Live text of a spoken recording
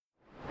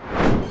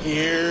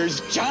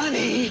Here's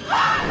Johnny.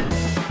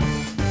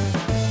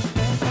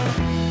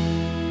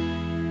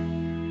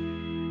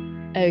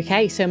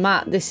 Okay, so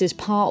Matt, this is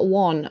part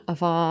one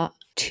of our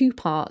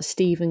two-part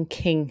Stephen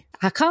King.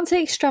 I can't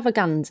say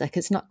extravaganza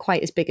because it's not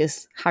quite as big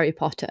as Harry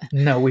Potter.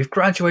 No, we've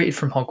graduated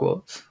from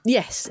Hogwarts.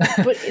 Yes,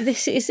 but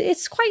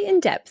it's quite in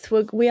depth.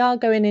 We are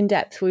going in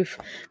depth. We've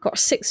got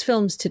 6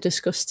 films to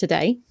discuss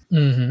today,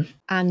 and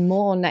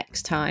more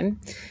next time.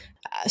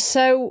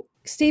 So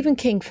Stephen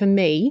King, for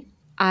me,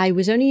 I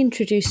was only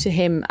introduced to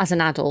him as an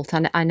adult,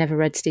 and I never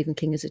read Stephen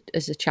King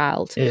as a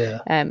child. Yeah.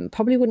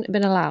 Probably wouldn't have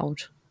been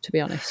allowed, to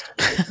be honest.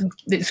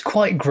 It's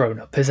quite grown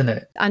up, isn't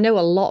it? I know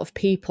a lot of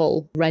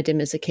people read him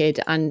as a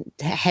kid, and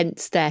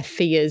hence their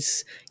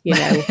fears,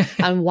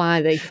 and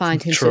why they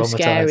find him so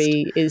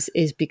scary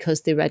is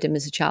because they read him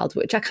as a child,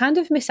 which I kind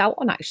of miss out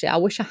on, actually. I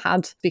wish I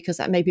had, because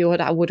that maybe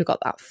I would have got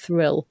that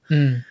thrill.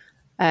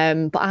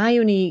 But I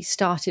only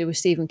started with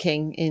Stephen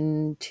King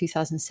in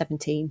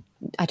 2017.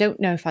 I don't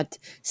know if I'd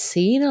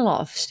seen a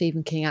lot of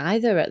Stephen King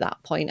either at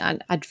that point.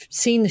 I'd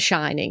seen The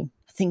Shining.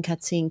 I think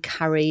I'd seen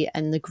Carrie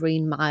and The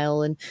Green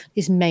Mile and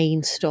his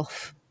main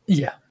stuff.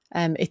 Yeah.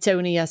 It's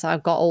only as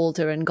I've got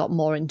older and got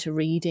more into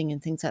reading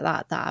and things like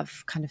that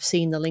I've kind of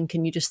seen the link,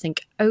 and you just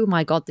think, oh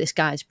my God, this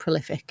guy's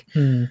prolific.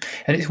 And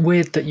it's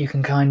weird that you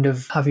can kind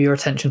of have your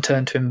attention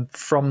turned to him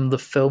from the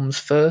films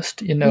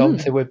first.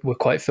 Obviously we're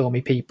quite filmy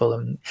people,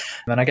 and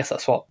I guess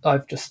that's what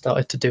I've just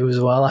started to do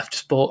as well. I've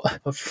just bought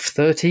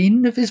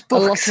 13 of his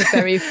books. A lot of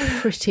very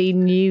pretty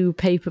new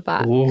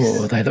paperbacks.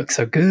 Oh, they look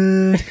so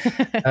good.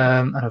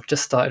 And I've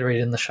just started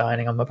reading The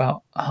Shining. I'm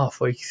about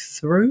halfway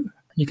through.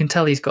 You can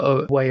tell he's got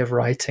a way of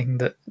writing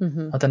that,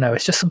 I don't know,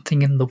 it's just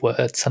something in the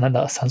words. And I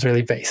know that sounds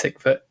really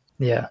basic, but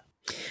yeah.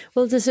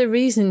 Well, there's a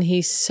reason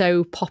he's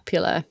so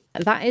popular.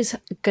 That is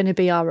going to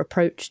be our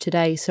approach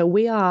today. So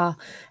we are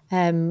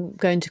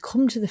going to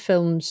come to the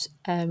films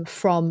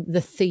from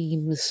the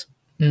themes,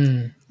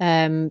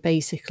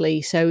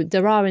 basically. So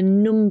there are a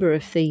number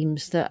of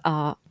themes that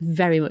are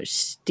very much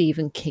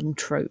Stephen King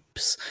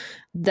tropes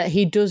that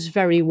he does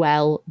very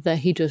well, that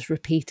he does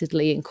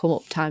repeatedly and come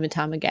up time and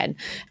time again.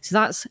 So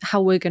that's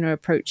how we're going to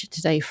approach it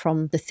today,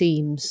 from the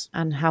themes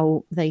and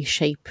how they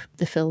shape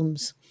the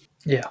films.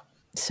 Yeah.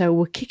 So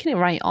we're kicking it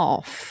right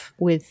off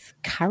with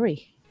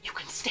Carrie. You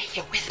can stay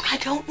here with me. I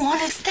don't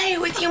want to stay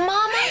with you,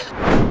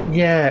 Mommy.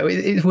 Yeah,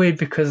 it's weird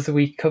because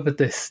we covered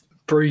this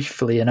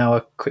briefly in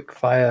our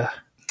quickfire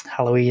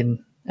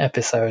Halloween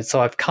episode.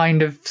 So I've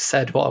kind of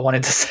said what I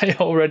wanted to say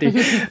already,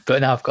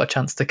 but now I've got a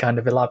chance to kind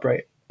of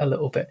elaborate a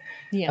little bit.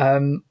 Yeah.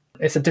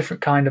 It's a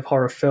different kind of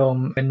horror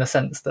film in the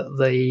sense that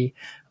the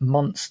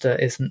monster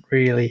isn't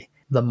really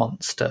the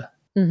monster.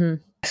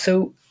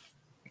 So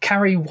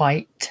Carrie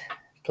White,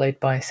 played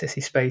by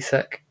Sissy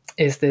Spacek,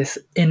 is this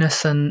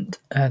innocent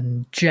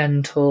and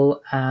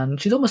gentle, and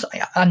she's almost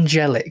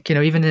angelic,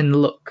 even in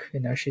look.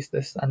 She's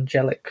this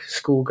angelic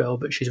schoolgirl,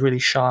 but she's really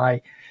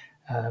shy.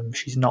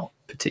 She's not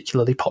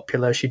particularly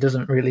popular. She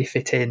doesn't really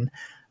fit in,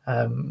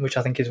 which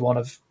I think is one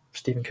of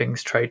Stephen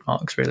King's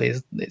trademarks, really.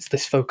 It's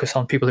this focus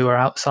on people who are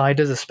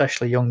outsiders,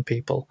 especially young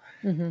people.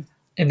 In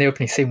the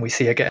opening scene, we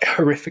see her get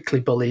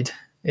horrifically bullied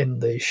in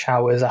the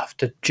showers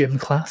after gym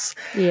class,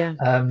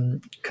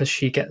 because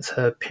she gets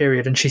her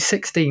period, and she's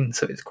 16,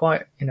 so it's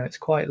quite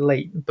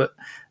late. But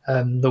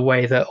the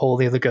way that all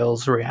the other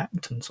girls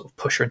react and sort of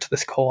push her into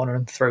this corner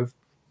and throw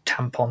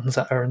tampons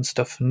at her and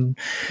stuff, and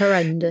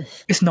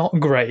horrendous. It's not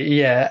great,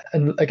 yeah.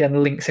 And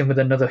again, links in with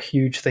another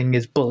huge thing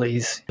is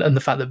bullies, and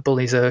the fact that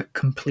bullies are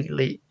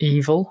completely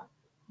evil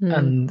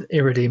and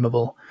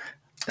irredeemable.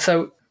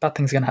 So bad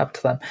things are going to happen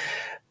to them.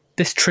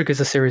 This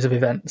triggers a series of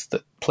events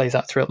that plays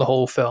out throughout the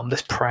whole film,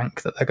 this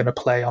prank that they're going to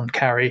play on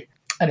Carrie.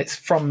 And it's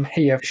from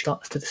here she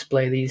starts to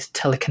display these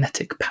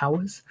telekinetic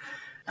powers.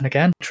 And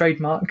again,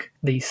 trademark,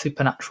 these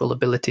supernatural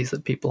abilities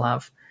that people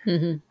have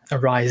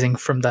arising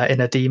from their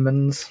inner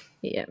demons.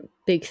 Yeah,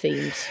 big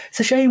themes.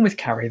 It's a shame with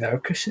Carrie, though,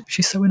 because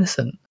she's so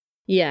innocent.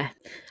 Yeah,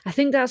 I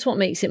think that's what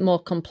makes it more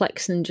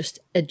complex than just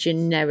a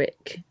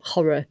generic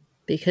horror,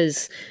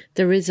 because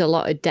there is a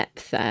lot of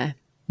depth there.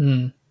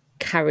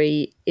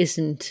 Carrie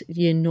isn't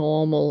your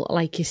normal,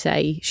 like you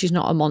say, she's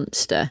not a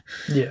monster.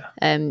 Yeah.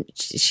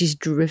 She's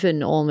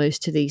driven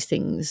almost to these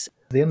things.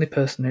 The only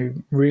person who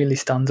really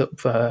stands up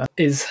for her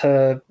is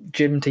her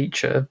gym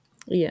teacher,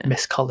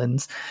 Miss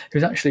Collins,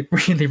 who's actually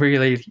really,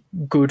 really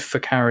good for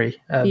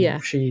Carrie.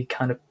 She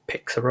kind of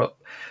picks her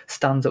up,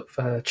 stands up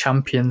for her,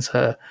 champions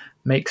her,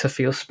 makes her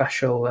feel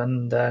special,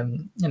 and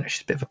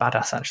she's a bit of a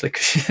badass actually,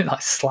 because she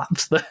like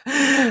slaps the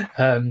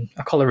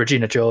I call her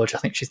Regina George, I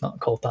think she's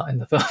not called that in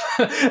the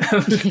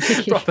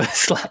film. Proper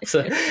slaps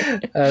her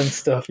and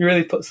stuff. He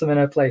really puts them in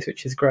her place,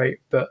 which is great.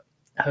 But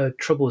her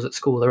troubles at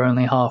school are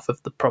only half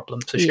of the problem,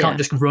 so she can't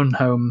just run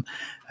home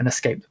and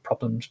escape the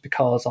problems,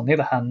 because on the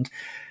other hand,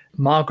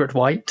 Margaret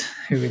White,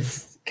 who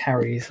is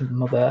Carrie's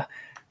mother,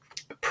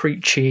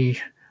 preachy,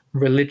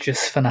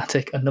 religious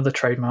fanatic, another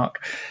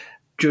trademark,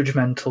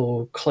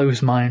 judgmental,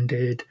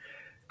 close-minded,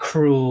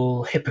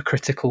 cruel,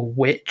 hypocritical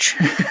witch.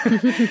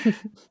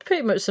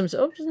 Pretty much sums it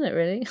up, doesn't it,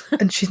 really?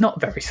 And she's not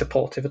very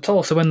supportive at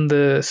all. So when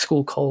the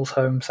school calls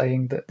home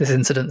saying that this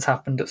incident's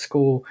happened at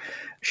school,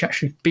 she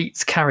actually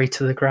beats Carrie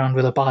to the ground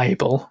with a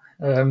Bible,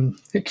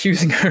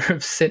 accusing her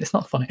of sin. It's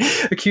not funny.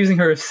 Accusing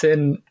her of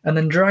sin, and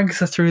then drags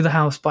her through the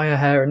house by her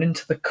hair and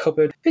into the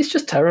cupboard. It's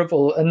just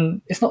terrible.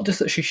 And it's not just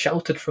that she's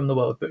sheltered from the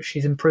world, but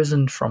she's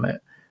imprisoned from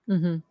it.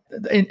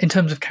 Mm-hmm. In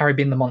terms of Carrie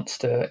being the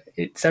monster,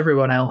 it's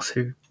everyone else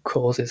who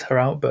causes her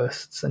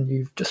outbursts, and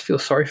you just feel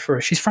sorry for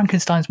her. She's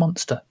Frankenstein's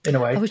monster, in a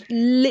way. I was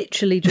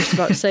literally just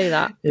about to say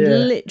that. Yeah.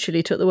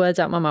 Literally took the words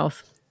out of my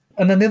mouth.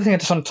 And then the other thing I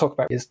just want to talk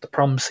about is the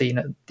prom scene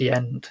at the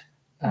end.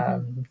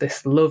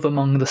 This love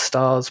among the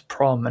stars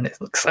prom, and it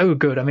looks so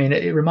good. I mean,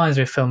 it reminds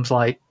me of films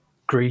like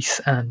Grease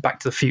and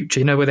Back to the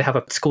Future, where they have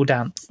a school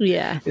dance.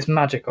 Yeah. It's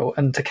magical,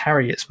 and to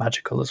Carrie it's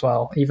magical as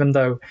well, even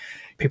though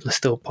people are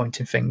still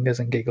pointing fingers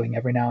and giggling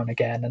every now and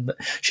again, and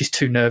she's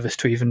too nervous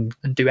to even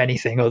do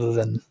anything other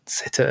than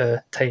sit at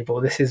a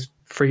table. This is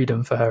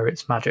freedom for her.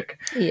 It's magic.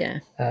 Yeah.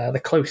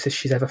 The closest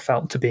she's ever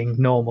felt to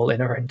being normal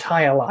in her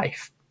entire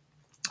life.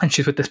 And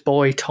she's with this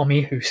boy,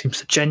 Tommy, who seems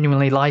to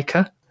genuinely like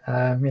her,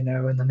 and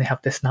then they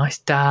have this nice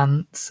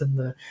dance,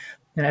 and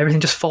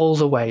everything just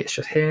falls away. It's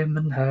just him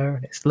and her,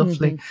 and it's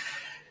lovely.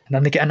 And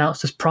then they get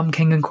announced as prom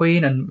king and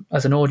queen, and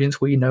as an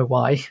audience, we know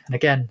why. And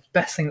again,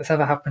 best thing that's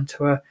ever happened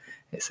to her.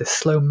 It's this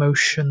slow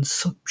motion,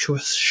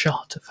 sumptuous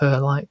shot of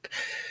her,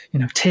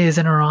 tears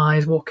in her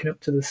eyes, walking up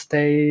to the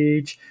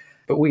stage.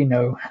 But we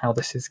know how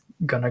this is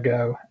going to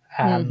go.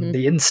 And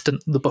the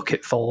instant the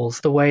bucket falls,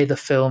 the way the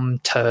film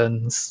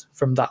turns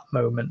from that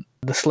moment,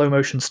 the slow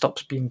motion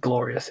stops being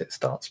glorious. It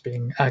starts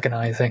being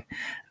agonizing.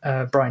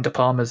 Brian De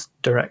Palma's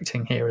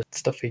directing here,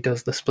 stuff he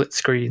does, the split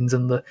screens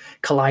and the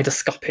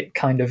kaleidoscopic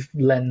kind of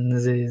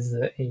lenses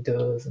that he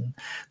does, and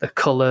the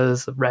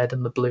colors, the red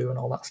and the blue and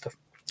all that stuff.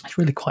 It's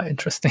really quite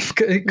interesting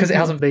because it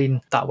hasn't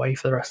been that way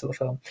for the rest of the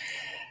film.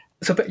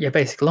 So, but yeah,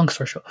 basically, long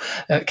story short,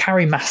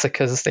 Carrie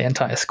massacres the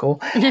entire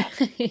school.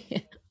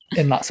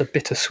 And that's a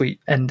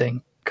bittersweet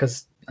ending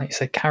because, like you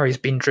said, Carrie's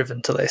been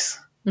driven to this.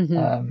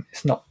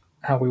 It's not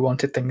how we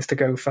wanted things to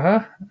go for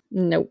her.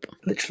 Nope.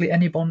 Literally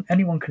anyone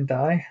can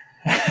die,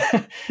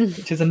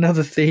 which is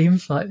another theme.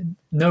 Like,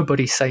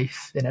 nobody's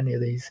safe in any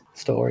of these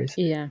stories.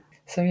 Yeah.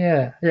 So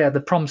yeah,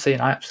 the prom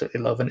scene I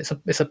absolutely love, and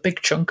it's a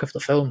big chunk of the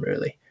film,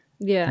 really.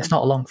 Yeah. It's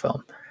not a long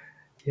film.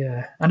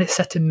 Yeah. And it's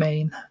set in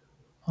Maine.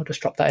 I'll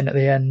just drop that in at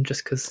the end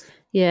just because.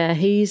 Yeah,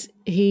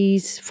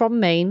 he's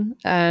from Maine,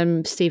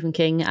 Stephen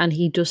King, and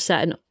he does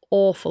set an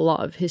awful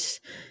lot of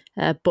his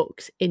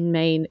books in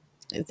Maine.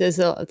 There's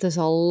a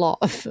lot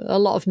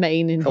of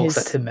Maine in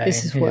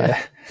his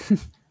work. Yeah.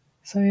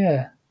 So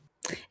yeah.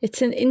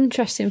 It's an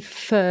interesting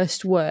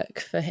first work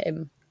for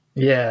him.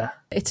 Yeah.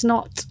 It's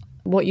not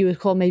what you would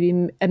call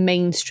maybe a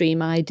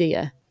mainstream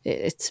idea.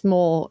 It's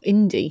more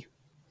indie.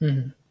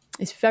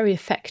 It's very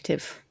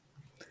effective,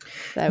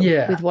 though,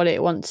 with what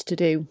it wants to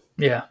do.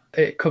 Yeah,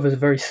 it covers a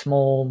very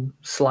small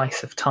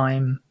slice of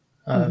time.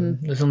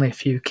 There's only a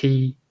few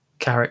key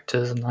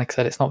characters, and like I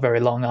said, it's not very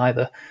long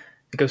either.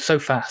 It goes so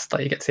fast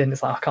that you get to the end,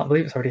 it's like, I can't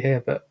believe it's already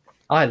here, but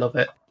I love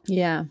it.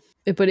 Yeah,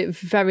 but it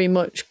very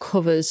much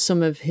covers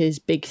some of his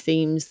big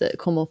themes that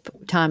come up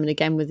time and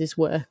again with his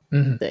work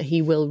that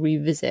he will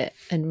revisit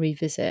and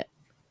revisit.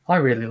 I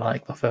really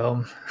like the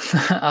film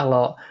a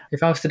lot.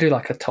 If I was to do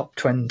like a top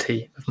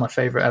 20 of my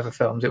favourite ever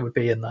films, it would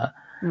be in that.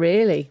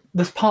 Really?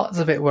 There's parts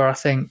of it where I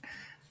think,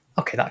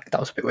 okay, that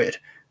was a bit weird,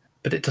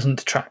 but it doesn't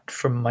detract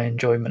from my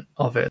enjoyment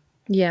of it.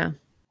 Yeah.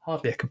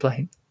 Hardly a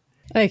complaint.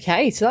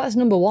 Okay, so that's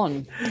number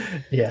one.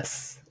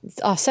 Yes.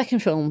 Our second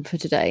film for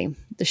today,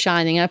 The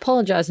Shining. I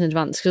apologise in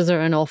advance because there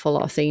are an awful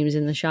lot of themes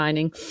in The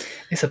Shining.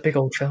 It's a big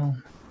old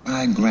film.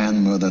 My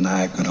grandmother and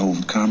I could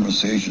hold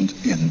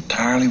conversations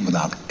entirely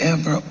without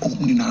ever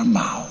opening our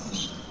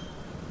mouths.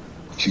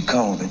 She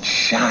called it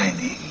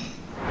shining.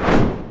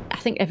 I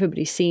think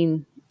everybody's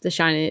seen The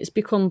Shining. It's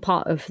become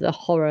part of the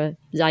horror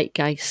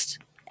zeitgeist.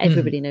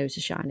 Everybody knows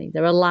The Shining.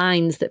 There are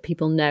lines that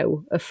people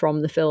know are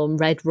from the film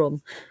Red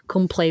Rum,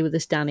 Come Play With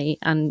Us, Danny,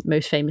 and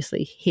most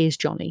famously, Here's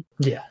Johnny.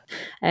 Yeah.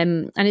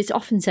 And it's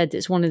often said that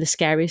it's one of the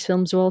scariest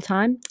films of all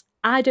time.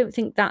 I don't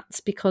think that's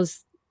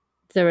because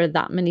there are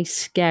that many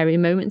scary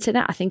moments in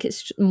it. I think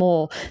it's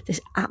more this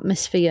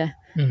atmosphere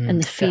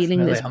and the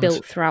feeling that's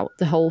built throughout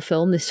the whole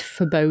film, this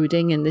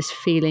foreboding and this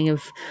feeling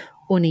of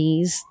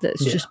unease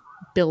that's just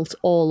built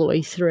all the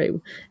way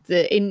through.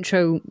 The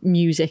intro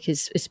music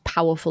is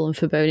powerful and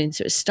foreboding,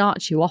 so it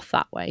starts you off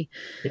that way.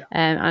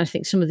 And I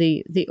think some of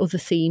the other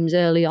themes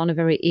early on are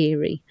very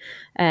eerie.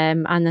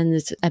 And then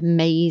there's a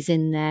maze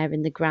in there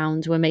in the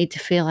grounds. We're made to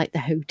feel like the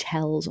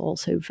hotel's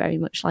also very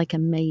much like a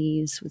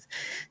maze, with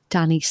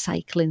Danny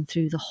cycling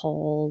through the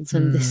halls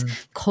and this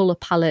colour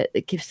palette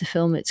that gives the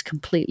film its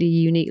completely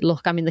unique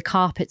look. I mean, the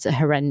carpets are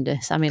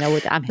horrendous. I mean, who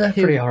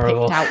pretty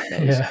horrible. picked out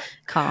those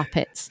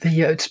carpets?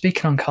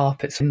 Speaking on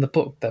carpets, in the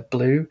book, they're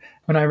blue.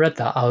 When I read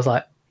that, I was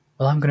like,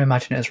 Well, I'm going to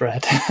imagine it as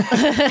red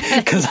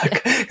because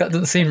that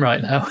doesn't seem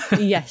right now.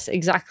 Yes,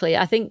 exactly.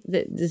 I think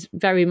that there's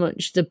very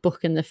much the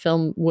book and the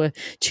film were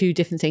two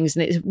different things,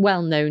 and it's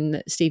well known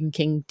that Stephen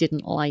King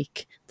didn't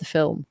like the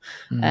film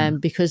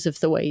because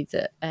of the way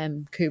that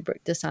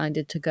Kubrick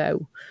decided to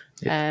go.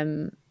 Yeah.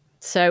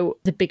 So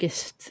the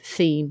biggest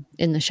theme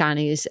in The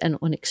Shining is an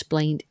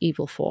unexplained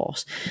evil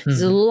force.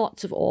 There's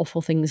lots of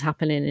awful things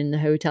happening in the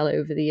hotel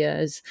over the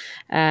years.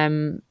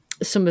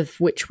 Some of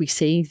which we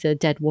see, the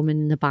dead woman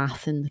in the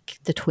bath and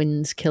the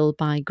twins killed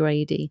by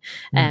Grady,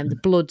 the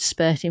blood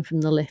spurting from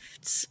the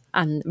lifts,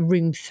 and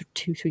room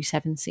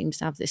 237 seems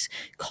to have this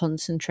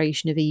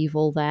concentration of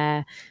evil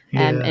there.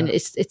 And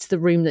it's the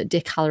room that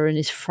Dick Hallorann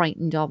is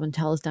frightened of and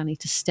tells Danny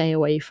to stay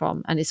away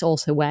from. And it's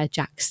also where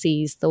Jack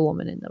sees the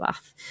woman in the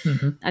bath.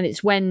 And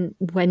it's when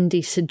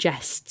Wendy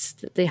suggests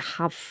that they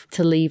have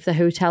to leave the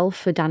hotel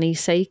for Danny's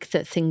sake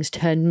that things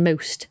turn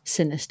most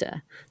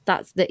sinister.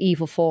 That's the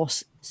evil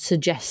force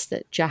suggests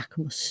that Jack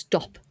must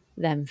stop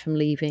them from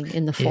leaving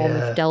in the form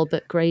of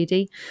Delbert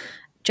Grady.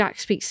 Jack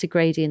speaks to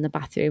Grady in the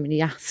bathroom and he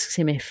asks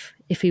him if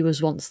he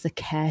was once the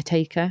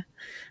caretaker.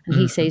 And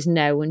he says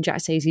no. And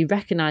Jack says he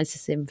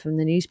recognises him from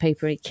the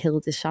newspaper. He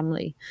killed his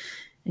family.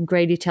 And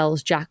Grady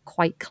tells Jack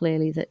quite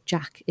clearly that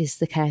Jack is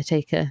the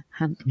caretaker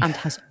and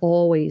has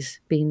always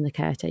been the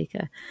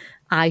caretaker.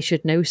 I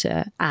should know,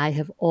 sir. I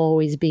have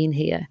always been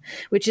here,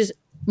 which is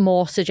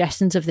more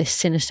suggestions of this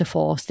sinister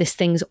force. This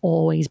thing's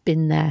always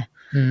been there.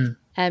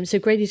 So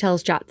Grady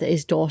tells Jack that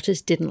his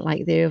daughters didn't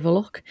like the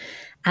Overlook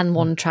and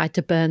one tried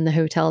to burn the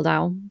hotel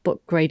down,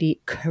 but Grady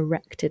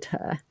corrected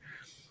her.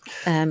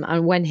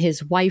 And when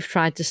his wife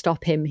tried to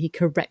stop him, he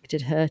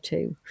corrected her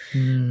too.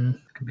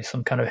 Could be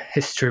some kind of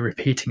history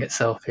repeating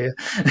itself here.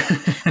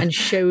 And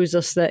shows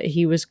us that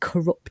he was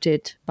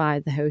corrupted by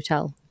the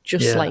hotel,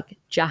 just like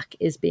Jack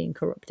is being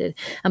corrupted.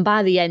 And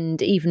by the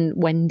end, even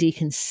Wendy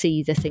can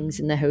see the things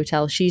in the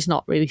hotel. She's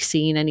not really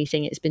seen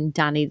anything. It's been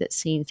Danny that's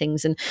seen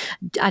things. And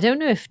I don't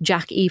know if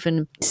Jack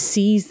even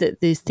sees that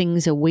these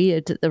things are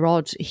weird, that they're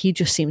odd. He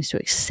just seems to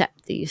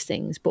accept these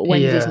things. But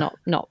Wendy's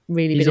not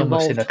really He's been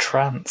involved. He's almost in a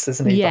trance,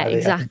 isn't he? Yeah,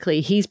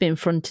 exactly. He's been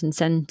front and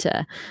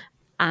centre.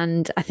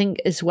 And I think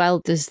as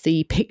well, there's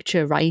the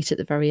picture right at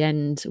the very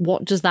end.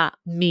 What does that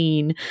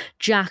mean?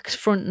 Jack's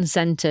front and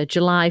centre,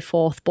 July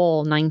 4th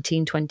ball,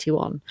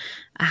 1921.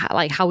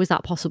 Like, how is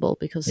that possible?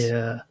 Because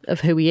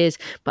of who he is.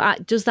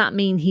 But does that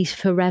mean he's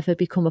forever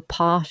become a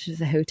part of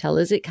the hotel?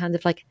 Is it kind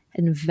of like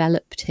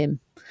enveloped him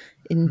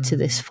into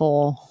this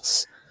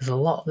force? There's a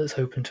lot that's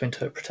open to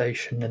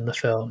interpretation in the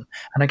film.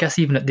 And I guess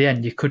even at the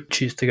end, you could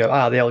choose to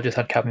go, they all just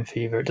had cabin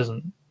fever. It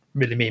doesn't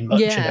really mean much,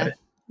 you know?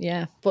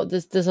 Yeah, but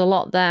there's a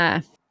lot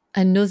there.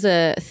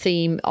 Another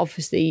theme,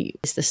 obviously,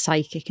 is the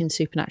psychic and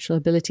supernatural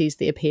abilities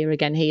that appear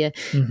again here.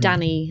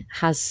 Danny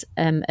has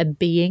a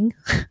being,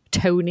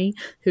 Tony,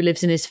 who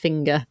lives in his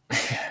finger.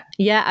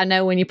 Yeah, I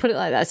know, when you put it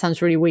like that, it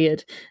sounds really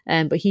weird.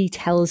 But he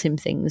tells him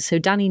things. So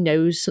Danny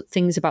knows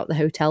things about the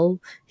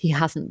hotel he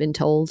hasn't been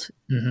told.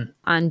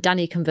 And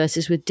Danny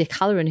converses with Dick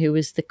Hallorann, who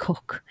was the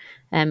cook,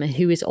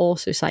 who is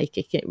also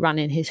psychic. It ran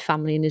in his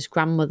family and his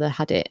grandmother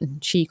had it,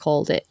 and she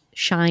called it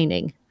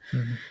Shining.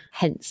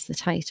 Hence the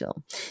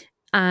title.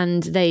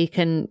 And they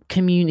can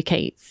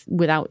communicate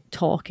without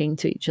talking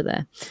to each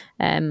other.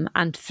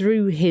 And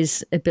through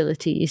his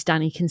abilities,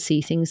 Danny can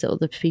see things that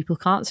other people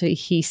can't. So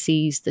he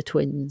sees the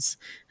twins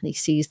and he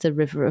sees the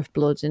river of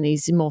blood, and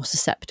he's more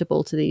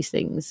susceptible to these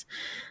things.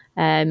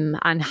 And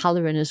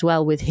Hallorann as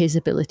well, with his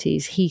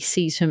abilities, he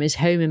sees from his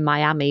home in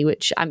Miami,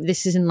 which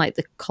this is in like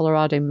the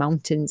Colorado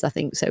mountains, I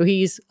think. So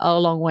he's a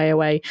long way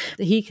away.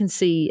 He can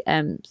see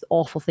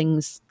awful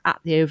things at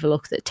the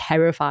Overlook that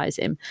terrifies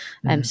him.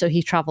 So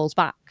he travels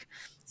back.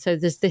 So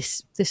there's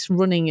this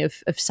running of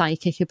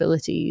psychic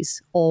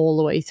abilities all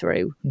the way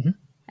through.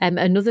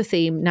 Another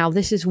theme, now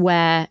this is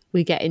where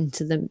we get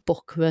into the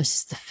book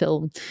versus the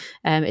film,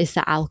 is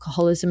the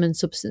alcoholism and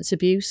substance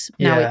abuse.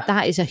 Now,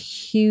 that is a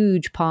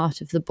huge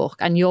part of the book,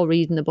 and you're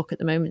reading the book at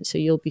the moment, so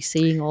you'll be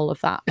seeing all of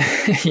that.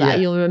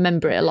 You'll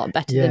remember it a lot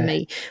better than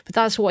me. But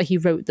that's what he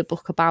wrote the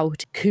book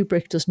about.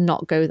 Kubrick does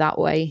not go that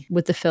way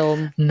with the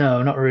film.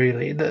 No, not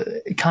really.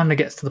 It kind of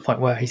gets to the point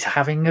where he's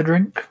having a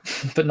drink,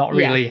 but not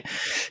really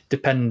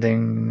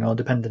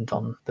dependent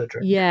on the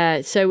drink.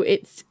 Yeah, so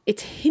it's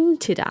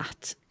hinted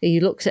at. He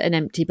looks at an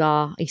empty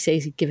bar. He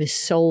says he'd give his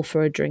soul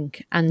for a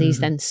drink, and he's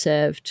then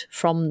served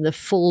from the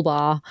full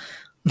bar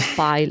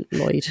by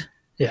Lloyd.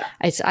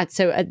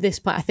 So at this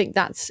point, I think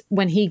that's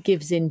when he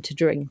gives in to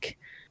drink.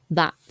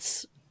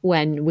 That's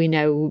when we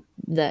know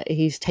that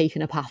he's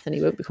taken a path and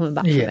he won't be coming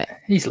back from it.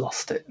 He's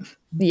lost it.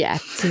 Yeah,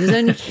 so there's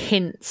only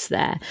hints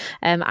there.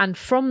 And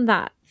from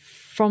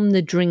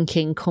the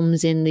drinking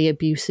comes in the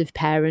abusive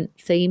parent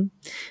theme.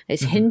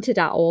 It's hinted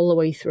at all the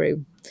way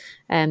through.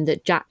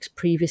 That Jack's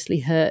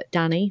previously hurt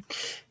Danny.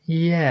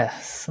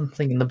 Yes,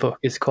 something in the book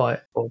is quite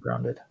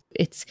foregrounded.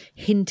 It's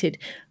hinted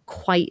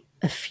quite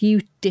a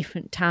few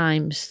different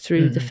times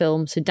through the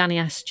film. So Danny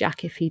asks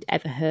Jack if he'd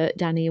ever hurt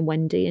Danny and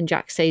Wendy, and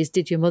Jack says,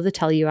 "Did your mother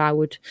tell you I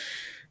would?"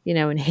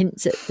 And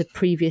hints at the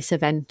previous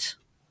event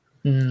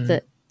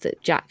that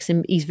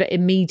that he's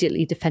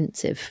immediately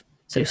defensive.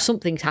 So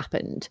something's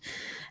happened.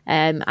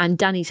 And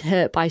Danny's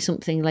hurt by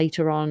something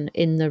later on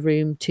in the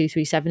room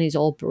 237. He's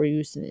all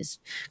bruised and his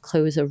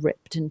clothes are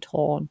ripped and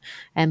torn.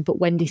 But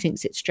Wendy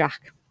thinks it's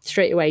Jack.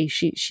 Straight away,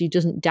 she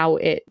doesn't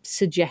doubt it,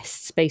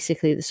 suggests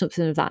basically that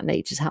something of that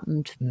nature's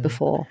happened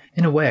before.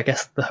 In a way, I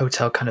guess the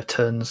hotel kind of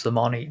turns them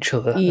on each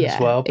other as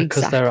well,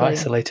 because they're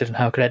isolated, and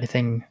how could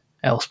anything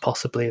else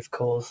possibly have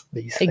caused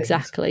these things?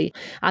 Exactly.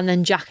 And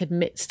then Jack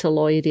admits to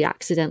Lloyd he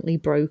accidentally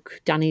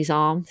broke Danny's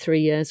arm 3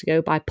 years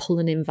ago by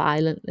pulling him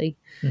violently,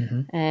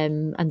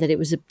 and that it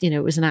was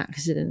an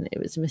accident,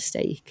 it was a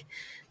mistake.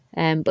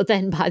 But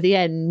then by the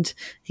end,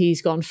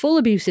 he's gone full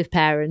abusive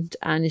parent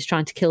and is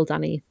trying to kill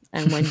Danny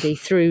and Wendy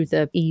through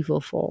the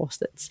evil force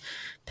that's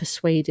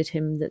persuaded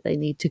him that they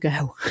need to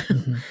go.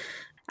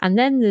 And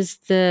then there's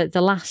the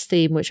last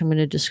theme, which I'm going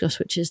to discuss,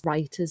 which is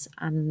writers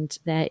and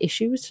their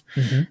issues.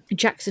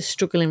 Jack's a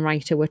struggling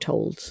writer, we're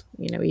told.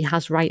 He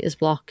has writer's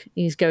block.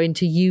 He's going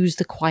to use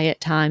the quiet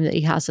time that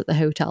he has at the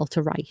hotel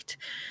to write.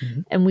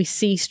 And we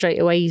see straight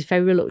away he's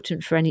very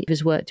reluctant for any of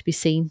his work to be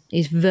seen.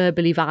 He's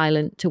verbally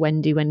violent to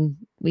Wendy when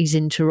he's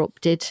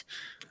interrupted.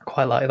 I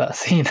quite like that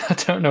scene. I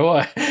don't know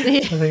why.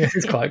 I think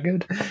it's quite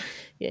good.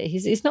 Yeah,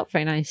 he's not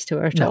very nice to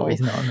her at all. No, he's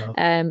not, no.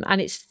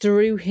 And it's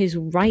through his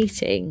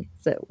writing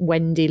that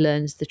Wendy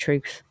learns the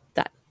truth,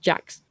 that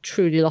Jack's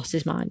truly lost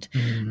his mind.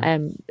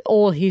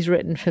 All he's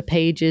written for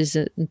pages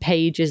and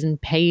pages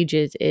and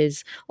pages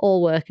is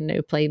all work and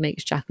no play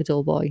makes Jack a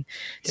dull boy.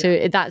 Yeah.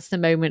 So that's the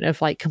moment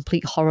of like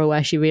complete horror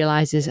where she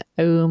realises,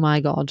 oh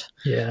my God.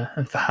 Yeah,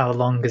 and for how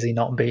long has he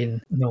not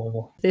been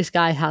normal? This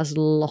guy has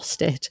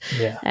lost it.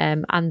 Yeah.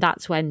 And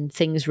that's when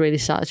things really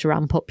start to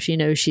ramp up. She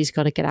knows she's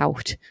got to get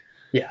out.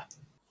 Yeah.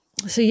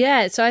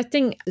 So I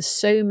think there's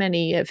so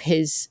many of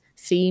his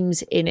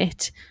themes in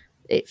it.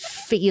 It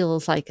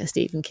feels like a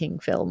Stephen King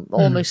film,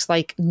 almost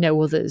like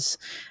no others.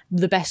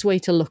 The best way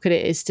to look at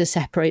it is to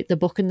separate the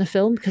book and the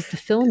film, because the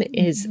film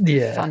is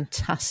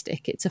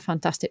fantastic. It's a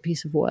fantastic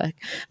piece of work.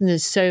 And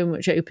there's so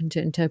much open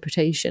to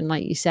interpretation.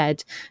 Like you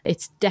said,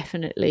 it's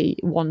definitely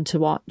one to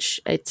watch.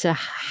 It's a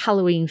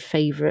Halloween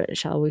favourite,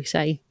 shall we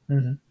say.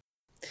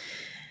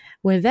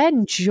 We're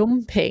then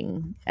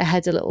jumping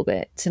ahead a little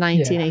bit to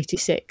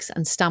 1986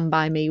 and Stand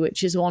By Me,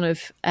 which is one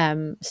of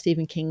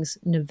Stephen King's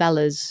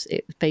novellas.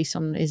 It was based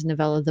on his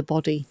novella, The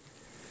Body.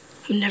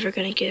 I'm never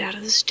going to get out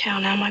of this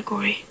town, am I,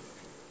 Gory?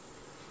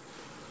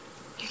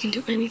 You can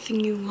do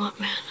anything you want,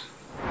 man.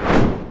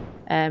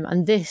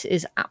 And this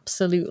is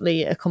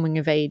absolutely a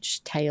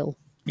coming-of-age tale.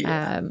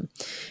 Yeah.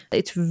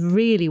 It's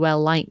really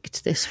well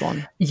liked, this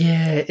one.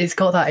 Yeah, it's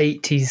got that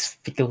 80s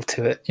feel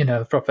to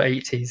it, proper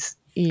 80s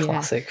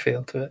classic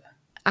feel to it.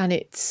 And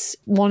it's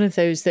one of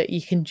those that you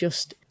can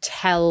just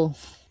tell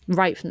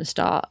right from the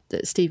start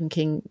that Stephen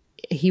King,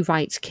 he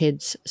writes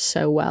kids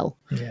so well.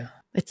 Yeah.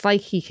 It's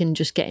like he can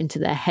just get into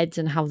their heads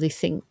and how they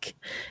think.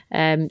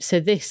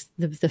 So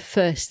the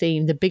first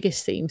theme, the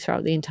biggest theme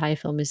throughout the entire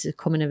film is the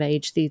coming of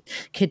age. The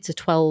kids are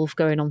 12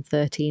 going on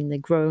 13. They're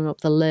growing up,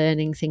 they're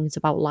learning things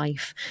about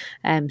life.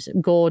 So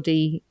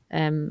Gordy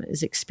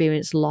has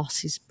experienced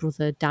loss, his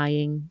brother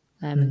dying.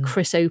 And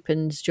Chris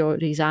opens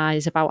Geordie's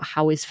eyes about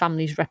how his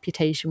family's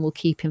reputation will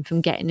keep him from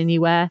getting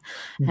anywhere,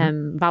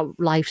 about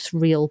life's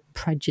real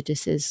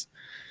prejudices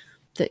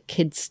that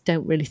kids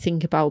don't really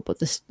think about, but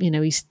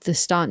they're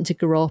starting to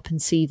grow up and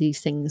see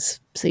these things,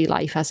 see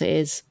life as it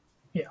is.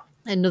 Yeah.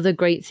 Another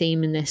great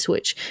theme in this,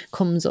 which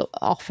comes up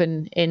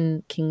often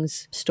in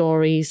King's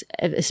stories,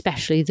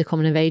 especially the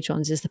coming of age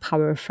ones, is the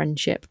power of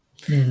friendship.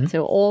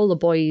 So all the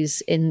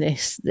boys in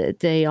this,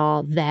 they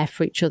are there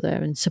for each other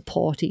and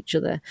support each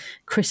other.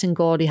 Chris and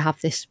Gordy have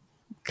this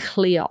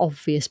clear,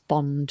 obvious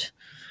bond,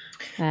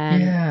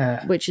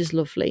 which is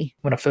lovely.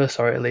 When I first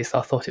saw it, at least, I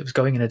thought it was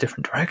going in a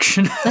different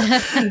direction.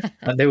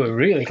 And they were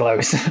really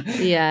close.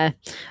 Yeah.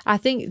 I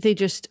think they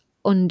just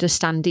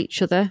understand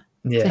each other.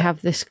 Yeah. They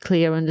have this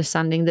clear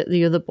understanding that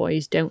the other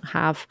boys don't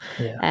have.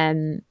 Yeah.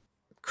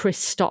 Chris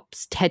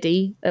stops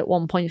Teddy at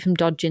one point from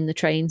dodging the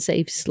train,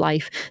 saves his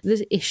life.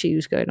 There's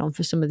issues going on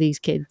for some of these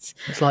kids.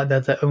 It's like they're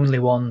the only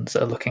ones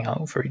that are looking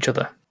out for each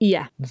other.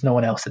 Yeah. There's no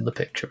one else in the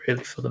picture,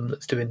 really, for them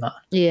that's doing that.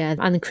 Yeah,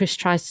 and Chris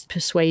tries to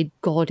persuade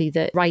Gordy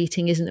that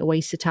writing isn't a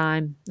waste of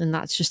time, and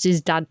that's just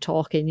his dad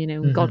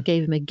talking, God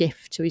gave him a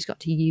gift, so he's got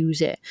to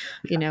use it.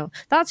 Yeah.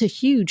 That's a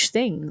huge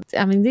thing.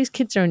 I mean, these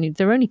kids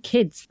they're only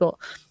kids, but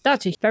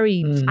that's a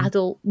very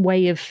adult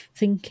way of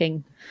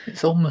thinking.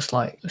 It's almost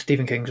like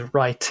Stephen King's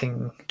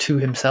writing to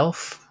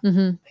himself.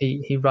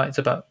 He writes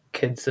about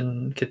kids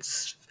and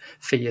kids'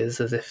 fears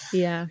as if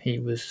he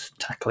was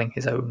tackling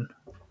his own.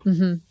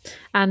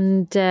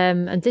 And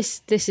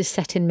this is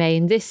set in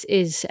Maine. This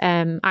is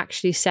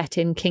actually set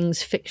in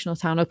King's fictional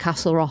town of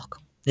Castle Rock.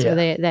 So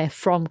they're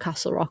from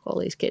Castle Rock, all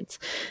these kids.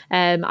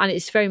 And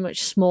it's very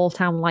much small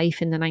town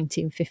life in the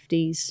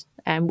 1950s.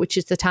 Which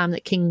is the time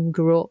that King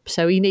grew up.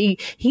 So he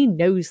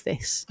knows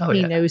this.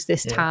 He knows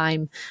this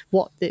time,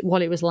 what it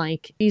was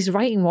like. He's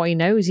writing what he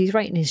knows. He's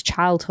writing his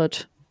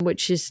childhood,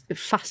 which is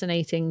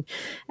fascinating.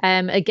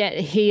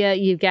 Again, here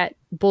you get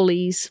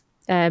bullies.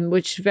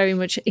 which very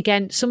much,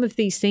 again, some of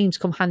these themes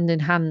come hand in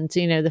hand.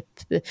 You know,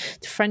 the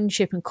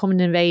friendship and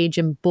coming of age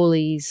and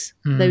bullies,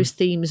 those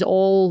themes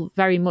all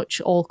very much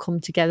all come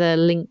together,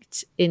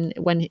 linked in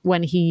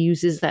when he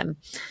uses them.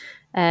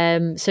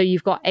 So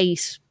you've got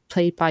Ace,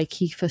 played by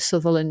Kiefer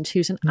Sutherland,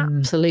 who's an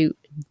absolute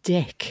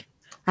dick.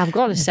 I've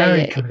got to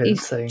say it.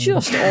 He's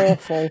just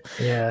awful.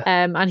 Yeah.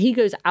 And he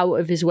goes out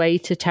of his way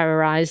to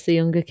terrorize the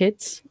younger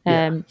kids.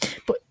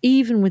 But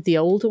even with the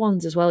older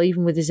ones as well,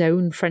 even with his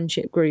own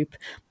friendship group,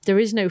 there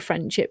is no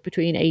friendship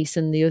between Ace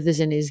and the others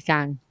in his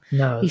gang.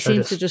 No, he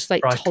seems to just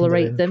like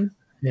tolerate them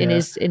in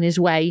his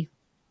way,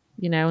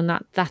 you know, and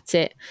that's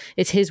it.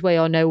 It's his way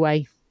or no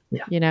way.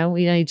 Yeah. You know,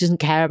 he doesn't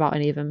care about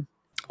any of them.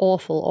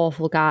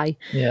 Awful guy.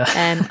 Yeah.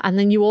 And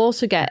then you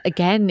also get,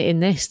 again, in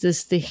this,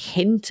 there's the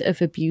hint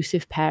of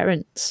abusive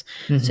parents.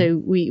 So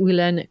we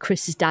learn that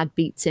Chris's dad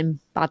beats him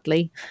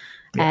badly,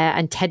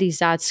 and Teddy's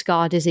dad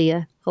scarred his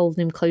ear,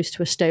 holding him close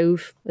to a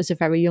stove as a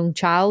very young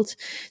child.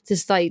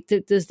 There's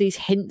these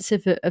hints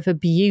of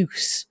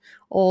abuse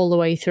all the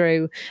way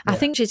through. I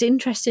think it's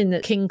interesting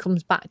that King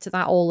comes back to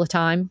that all the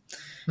time.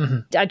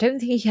 I don't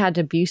think he had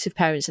abusive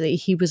parents. I think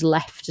he was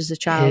left as a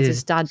child.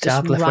 His dad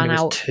just ran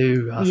out.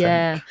 I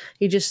think.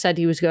 He just said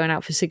he was going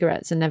out for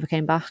cigarettes and never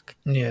came back.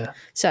 Yeah.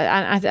 So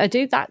and I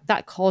do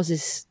that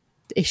causes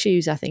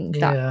issues. I think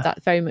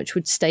that very much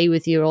would stay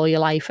with you all your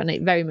life, and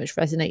it very much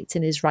resonates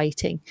in his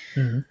writing.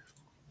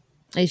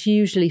 It's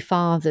usually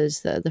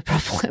fathers that are the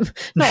problem.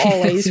 Not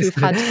always. We've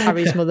had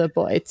Carrie's mother,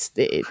 but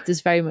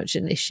there's very much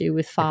an issue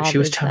with fathers. She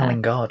was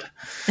channeling God.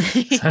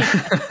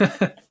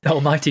 The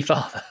Almighty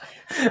Father.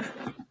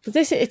 But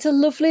it's a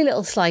lovely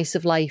little slice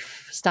of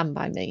life, Stand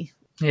By Me.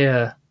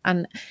 Yeah.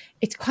 And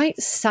it's quite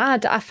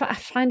sad. I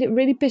find it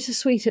really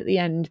bittersweet at the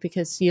end,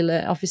 because you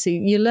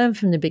learn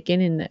from the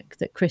beginning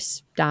that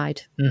Chris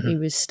died. He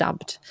was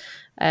stabbed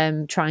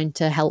trying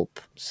to help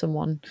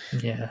someone.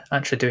 Yeah,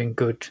 actually doing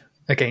good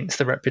against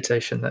the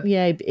reputation that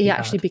he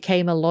actually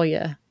became a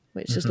lawyer,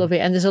 which is lovely.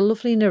 And there's a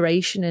lovely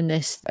narration in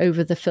this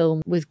over the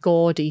film with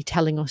Gordy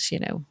telling us, you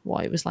know,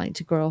 what it was like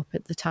to grow up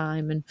at the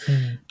time. And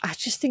I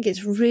just think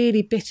it's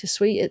really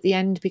bittersweet at the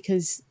end,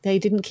 because they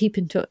didn't keep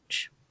in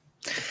touch.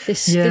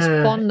 This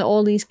bond that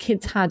all these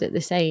kids had at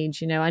this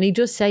age, you know, and he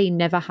does say he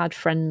never had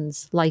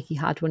friends like he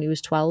had when he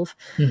was 12,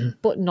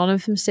 but none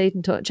of them stayed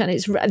in touch.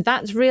 And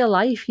that's real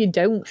life. You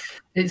don't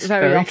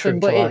very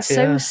often, but it's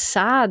so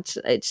sad.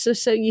 It's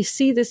just so you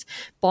see this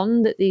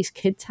bond that these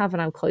kids have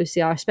and how close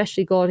they are,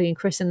 especially Gordy and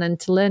Chris, and then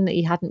to learn that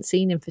he hadn't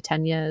seen him for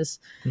 10 years.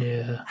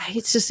 Yeah.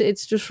 It's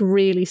just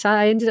really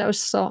sad. I was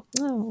so,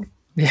 oh.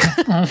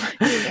 Yeah,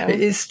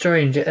 it is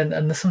strange, and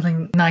there's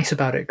something nice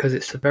about it, because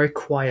it's a very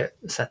quiet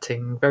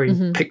setting,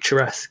 very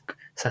picturesque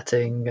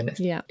setting, and it's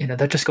you know,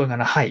 they're just going on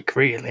a hike,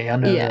 really. I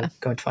know they're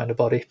going to find a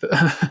body, but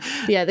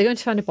they're going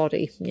to find a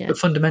body. Yeah, but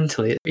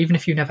fundamentally, even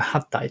if you never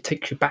had that, it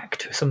takes you back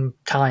to some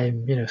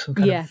time, you know, some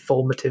kind of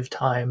formative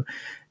time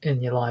in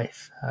your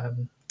life.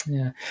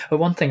 But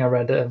one thing I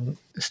read,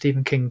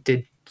 Stephen King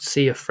did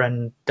see a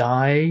friend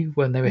die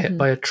when they were hit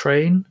by a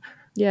train.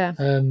 Yeah,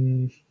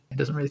 he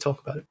doesn't really talk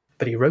about it,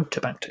 but he wrote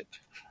about it.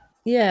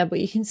 Yeah, but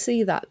you can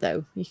see that,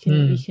 though. You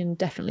can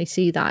definitely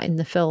see that in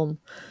the film.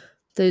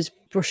 Those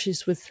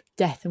brushes with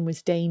death and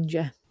with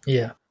danger.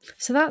 Yeah.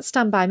 So that's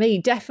Stand By Me.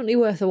 Definitely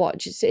worth a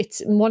watch.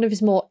 It's one of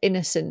his more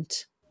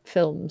innocent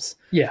films.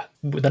 Yeah,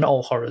 they're not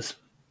all horrors.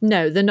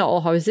 No, they're not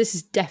all horrors. This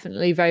is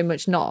definitely very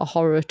much not a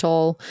horror at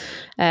all.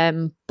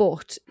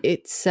 But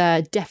it's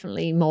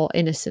definitely more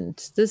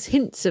innocent. There's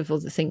hints of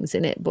other things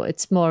in it, but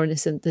it's more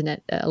innocent than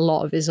a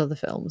lot of his other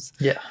films.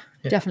 Yeah.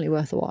 Definitely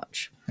worth a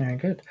watch. Very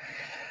good.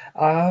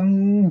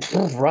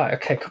 Right,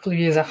 okay, a couple of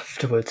years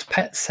afterwards,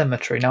 Pet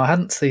Sematary. Now, I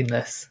hadn't seen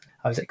this.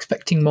 I was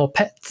expecting more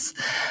pets.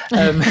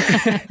 So,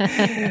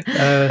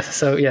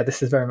 yeah,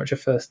 this is very much a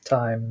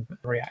first-time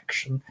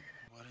reaction.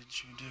 What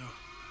did you do?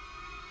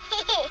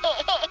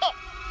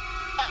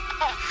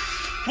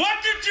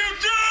 What did you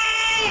do?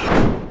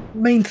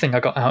 Main thing I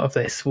got out of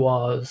this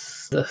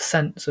was the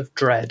sense of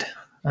dread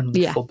and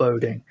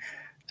foreboding.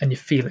 And you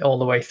feel it all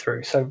the way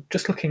through. So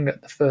just looking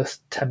at the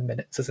first 10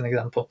 minutes as an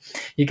example,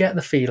 you get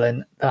the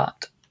feeling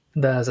that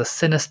there's a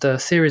sinister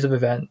series of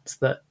events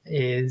that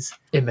is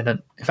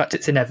imminent. In fact,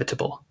 it's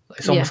inevitable.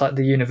 It's almost like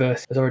the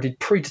universe has already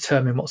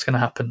predetermined what's going to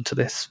happen to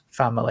this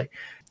family.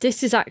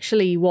 This is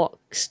actually what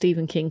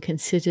Stephen King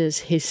considers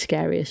his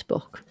scariest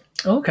book.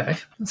 Okay,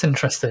 that's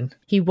interesting.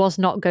 He was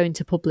not going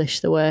to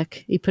publish the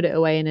work. He put it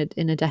away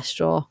in a desk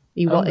drawer.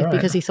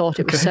 Because he thought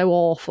it was so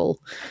awful.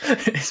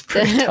 It's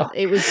pretty dark.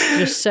 It was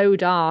just so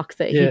dark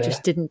that he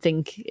just didn't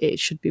think it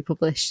should be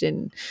published,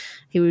 and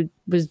he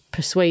was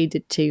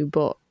persuaded to,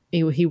 but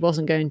he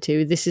wasn't going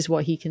to. This is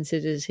what he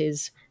considers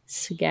his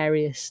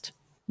scariest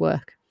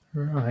work.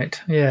 Right,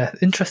 yeah,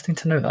 interesting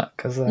to know that,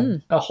 because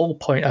a whole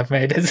point I've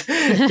made is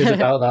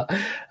about that.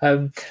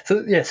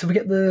 So we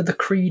get the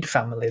Creed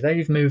family.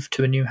 They've moved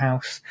to a new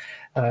house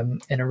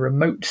in a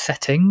remote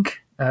setting.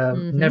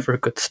 Never a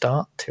good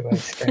start to a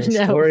scary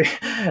story.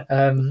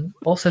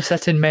 Also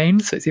set in Maine,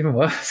 so it's even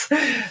worse.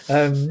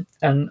 And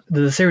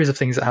there's a series of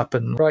things that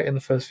happen right in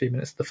the first few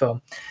minutes of the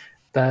film.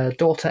 Their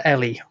daughter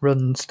Ellie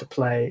runs to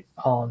play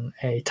on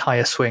a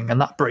tyre swing,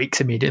 and that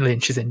breaks immediately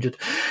and she's injured.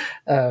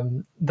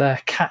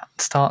 Their cat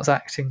starts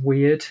acting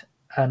weird,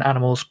 and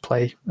animals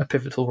play a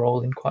pivotal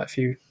role in quite a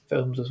few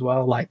films as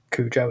well, like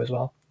Cujo as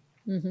well.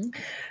 Mm-hmm.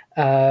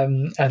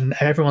 And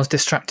everyone's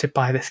distracted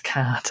by this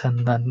cat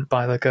and then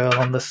by the girl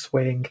on the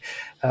swing.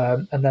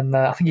 And then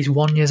I think he's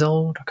 1 year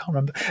old. I can't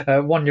remember.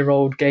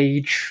 1-year-old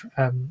Gage.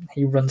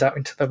 He runs out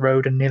into the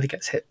road and nearly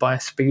gets hit by a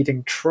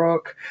speeding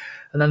truck.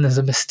 And then there's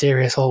a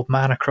mysterious old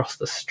man across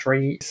the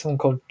street, someone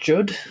called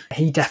Judd.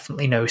 He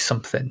definitely knows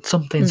something.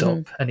 Something's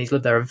up, and he's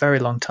lived there a very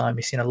long time.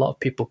 He's seen a lot of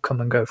people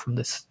come and go from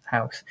this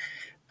house.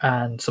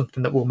 And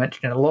something that we'll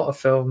mention in a lot of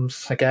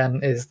films, again,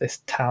 is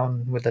this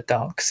town with a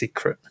dark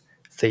secret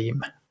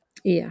theme.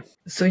 Yeah.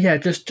 So yeah,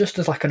 just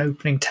as like an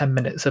opening 10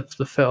 minutes of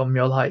the film,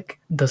 you're like,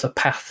 there's a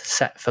path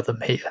set for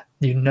them here.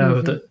 You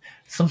know that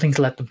something's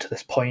led them to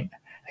this point.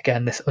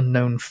 Again, this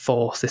unknown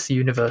force, this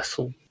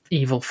universal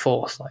evil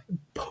force, like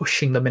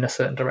pushing them in a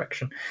certain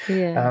direction.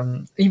 Yeah.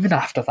 Even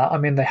after that, I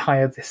mean, they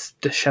hire this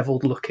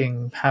disheveled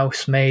looking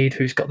housemaid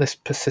who's got this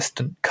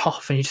persistent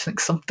cough, and you just think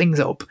something's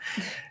up.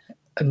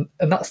 And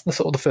that's the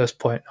sort of the first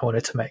point I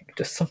wanted to make.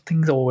 Just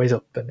something's always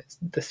up, and it's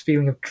this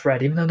feeling of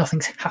dread, even though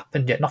nothing's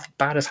happened yet, nothing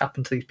bad has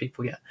happened to these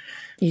people yet.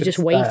 You're just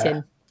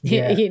waiting.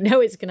 Yeah. You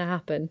know it's going to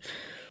happen.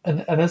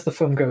 And as the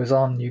film goes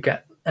on, you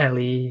get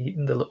Ellie,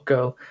 the little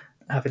girl,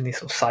 having these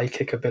sort of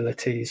psychic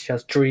abilities. She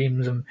has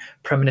dreams and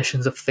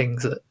premonitions of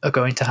things that are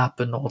going to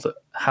happen or that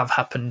have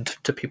happened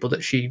to people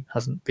that she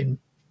hasn't been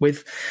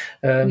with,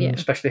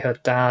 especially her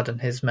dad and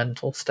his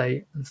mental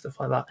state and stuff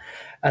like that.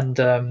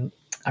 And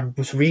I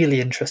was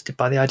really interested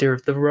by the idea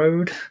of the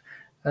road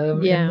in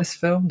this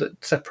film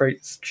that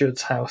separates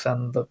Judd's house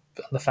and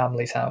the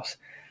family's house.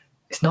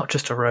 It's not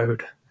just a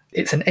road.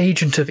 It's an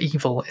agent of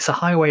evil. It's a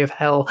highway of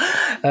hell.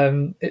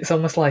 It's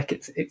almost like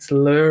it's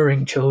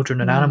luring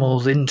children and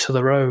animals into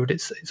the road.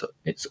 It's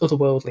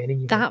otherworldly and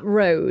evil. That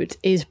road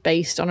is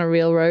based on a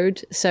real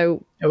road.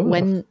 So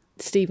when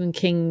Stephen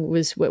King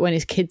when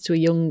his kids were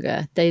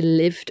younger, they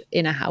lived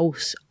in a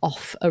house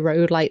off a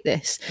road like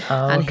this,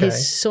 and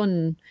his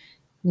son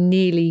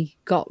nearly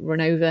got run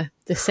over.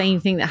 The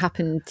same thing that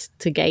happened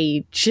to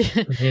Gage,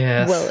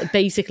 well,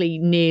 basically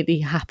nearly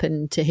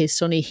happened to his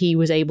son. He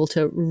was able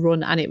to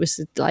run, and it was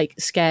like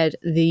scared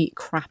the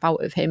crap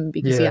out of him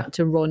because he had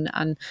to run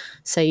and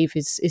save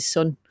his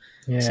son.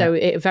 So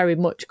it very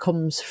much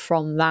comes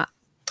from that.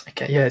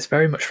 Okay, yeah, it's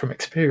very much from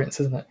experience,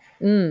 isn't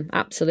it?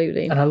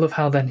 Absolutely. And I love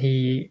how then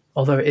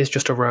although it is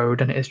just a road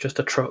and it is just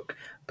a truck,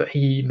 but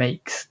he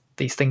makes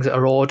these things that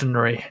are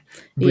ordinary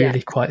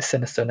really quite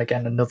sinister. And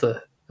again,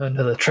 another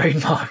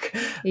trademark.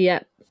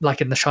 Yeah.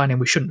 Like in The Shining,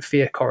 we shouldn't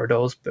fear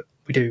corridors, but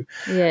we do.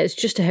 Yeah, it's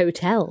just a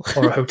hotel.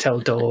 Or a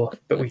hotel door,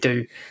 but we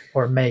do.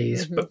 Or a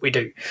maze, but we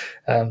do.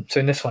 So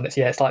in this one,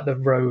 it's like the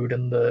road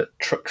and the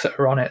trucks that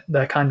are on it.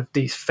 They're kind of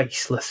these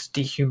faceless,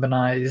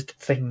 dehumanized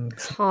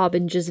things.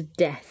 Harbingers of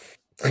death.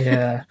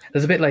 Yeah.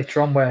 There's a bit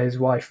later on where his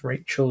wife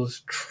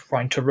Rachel's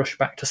trying to rush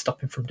back to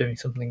stop him from doing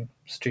something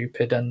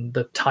stupid, and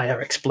the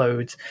tyre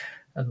explodes,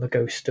 and the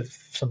ghost of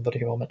somebody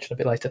who I'll mention a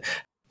bit later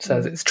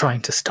says it's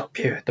trying to stop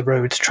you. The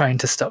road's trying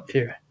to stop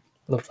you.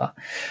 Love that.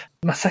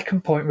 My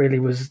second point really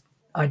was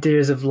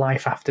ideas of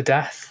life after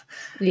death.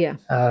 Yeah.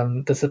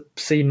 There's a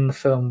scene in the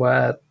film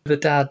where the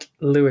dad,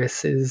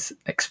 Lewis, is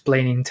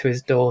explaining to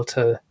his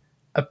daughter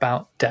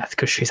about death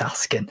because she's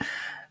asking.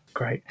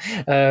 Great.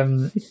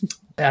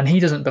 And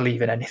he doesn't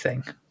believe in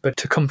anything, but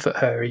to comfort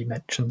her, he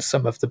mentions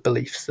some of the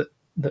beliefs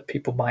that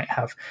people might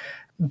have.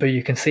 But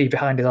you can see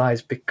behind his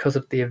eyes, because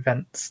of the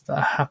events that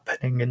are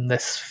happening in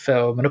this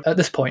film, and at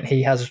this point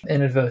he has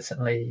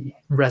inadvertently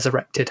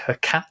resurrected her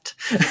cat.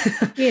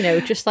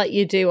 Just like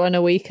you do on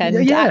a weekend,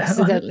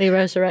 accidentally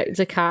resurrect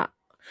a cat.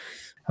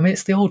 I mean,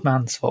 it's the old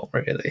man's fault,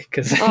 really,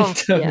 because he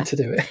determined to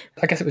do it.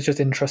 I guess it was just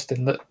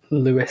interesting that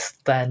Lewis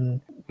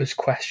then was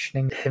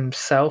questioning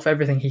himself,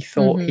 everything he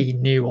thought he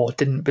knew or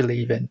didn't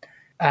believe in.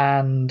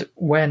 And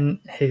when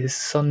his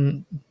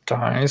son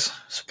dies,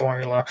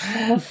 spoiler,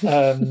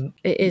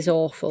 it is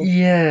awful.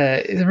 Yeah,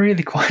 it's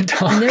really quite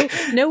dark.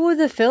 No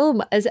other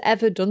film has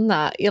ever done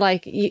that.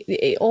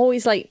 It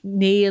always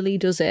nearly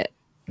does it.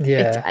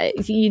 Yeah,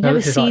 you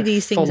never see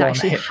these things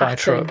actually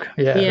happen.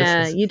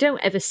 Yeah, you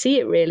don't ever see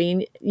it really,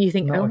 and you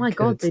think, oh my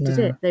god, they did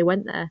it. They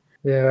went there.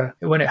 Yeah,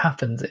 when it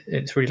happens,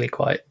 it's really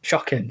quite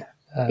shocking.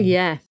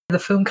 The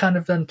film kind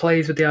of then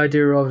plays with the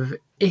idea of,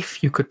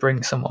 if you could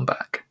bring someone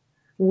back,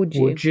 would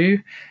you?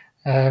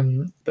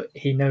 But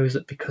he knows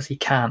that because he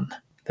can,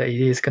 that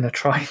he is going to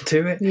try and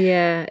do it.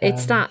 Yeah,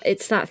 it's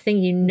that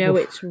thing.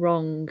 It's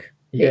wrong.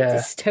 Yeah,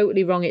 it's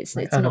totally wrong. It's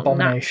not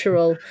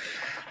natural.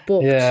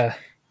 But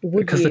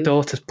because the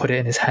daughter's put it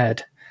in his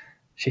head.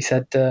 She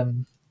said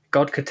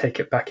God could take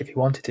it back if he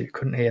wanted to,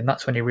 couldn't he? And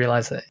that's when he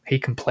realised that he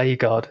can play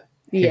God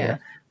here,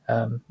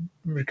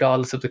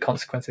 regardless of the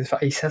consequences. In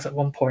fact, he says at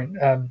one point,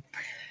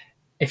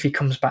 if he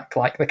comes back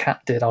like the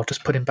cat did, I'll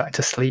just put him back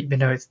to sleep.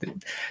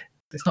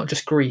 It's not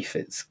just grief,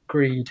 it's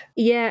greed.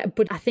 Yeah,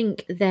 but I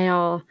think they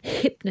are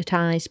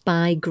hypnotised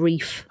by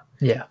grief.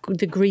 Yeah.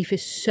 The grief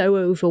is so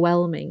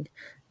overwhelming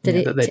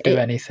that they do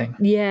anything.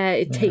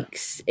 It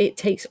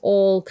takes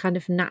all kind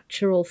of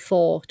natural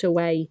thought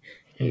away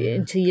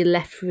until you're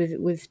left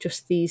with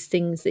just these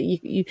things that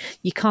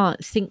you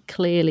can't think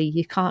clearly,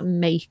 you can't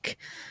make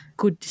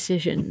good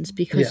decisions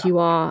because you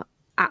are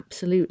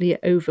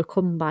absolutely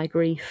overcome by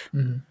grief.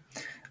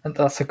 And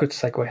that's a good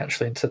segue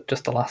actually into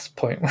just the last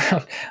point.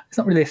 It's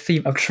not really a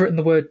theme. I've just written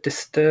the word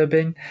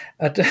disturbing.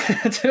 I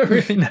don't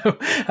really know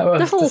how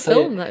else the whole to say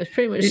film it. That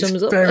pretty much It's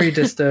sums up. very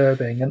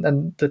disturbing,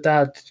 and the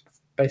dad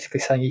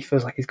basically saying he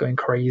feels like he's going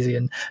crazy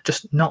and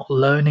just not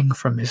learning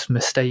from his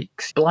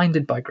mistakes,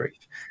 blinded by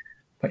grief.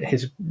 But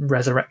his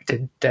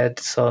resurrected dead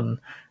son,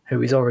 who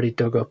he's already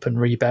dug up and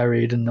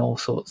reburied and all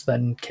sorts,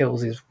 then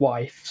kills his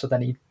wife. So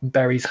then he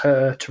buries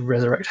her to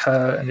resurrect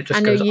her, and it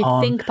just goes on. I know,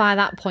 you'd think by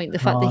that point, the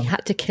fact that he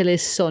had to kill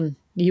his son,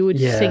 you would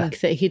think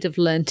that he'd have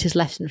learned his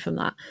lesson from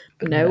that.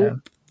 But no.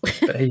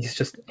 But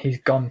he's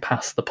gone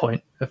past the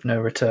point of no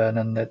return,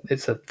 and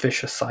it's a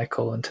vicious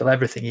cycle until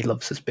everything he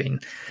loves has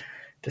been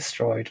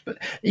destroyed. But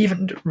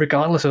even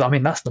regardless of, I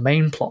mean, that's the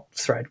main plot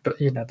thread, but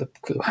the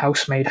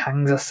housemaid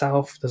hangs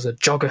herself, there's a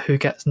jogger who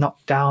gets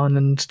knocked down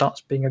and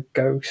starts being a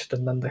ghost,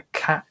 and then the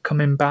cat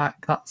coming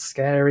back, that's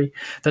scary.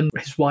 Then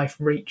his wife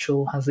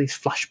Rachel has these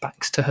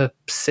flashbacks to her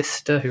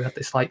sister who had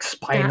this like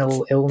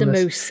spinal illness.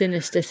 The most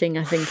sinister thing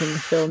I think in the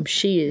film.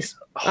 She is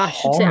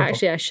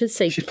I should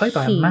say she's played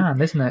by a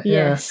man, isn't it?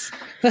 Yes.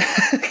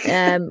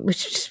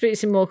 Which just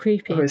makes it more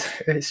creepy.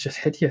 It's just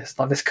hideous,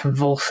 like this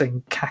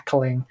convulsing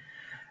cackling.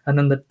 And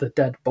then the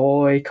dead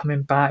boy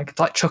coming back. It's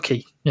like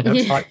Chucky,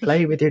 it's like,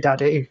 play with your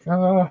daddy.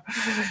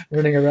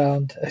 Running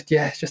around.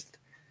 It's just,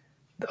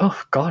 oh,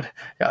 God.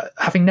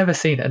 Having never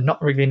seen it and not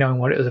really knowing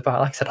what it was about,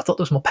 like I said, I thought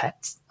there was more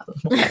pets.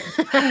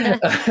 I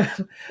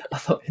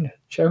thought,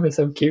 show me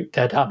some cute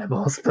dead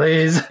animals,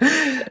 please.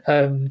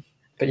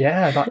 But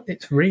yeah,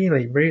 it's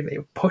really, really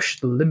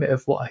pushed the limit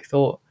of what I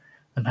thought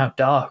and how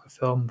dark a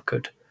film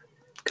could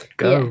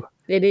go.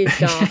 Yeah, it is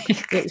dark.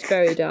 It's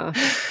very dark.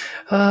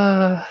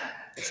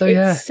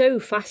 It's so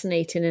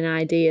fascinating an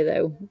idea,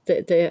 though,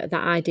 that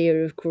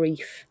idea of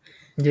grief.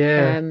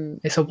 Yeah,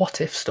 it's a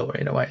what-if story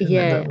in a way.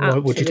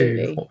 What would you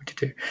do? What would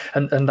you do?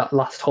 And that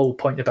last whole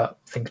point about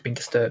things being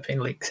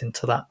disturbing links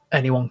into that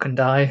anyone can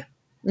die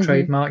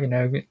trademark.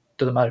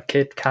 Doesn't matter,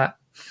 kid, cat,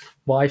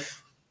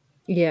 wife,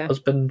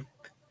 husband,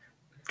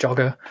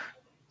 jogger,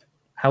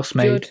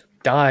 housemaid,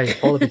 die,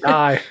 all of you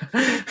die.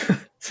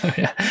 So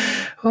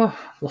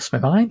lost my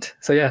mind.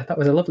 So that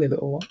was a lovely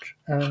little watch.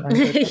 I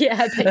bet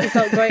you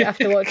felt great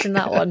after watching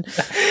that one.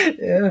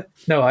 Yeah,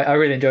 no, I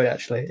really enjoyed it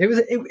actually.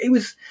 It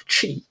was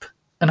cheap,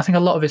 and I think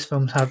a lot of his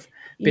films have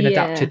been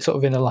adapted sort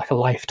of in a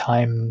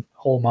Lifetime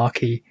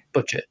hallmarky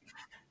budget.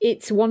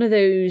 It's one of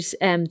those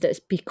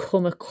that's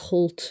become a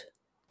cult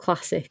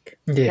classic.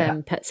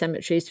 Pet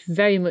Sematary. It's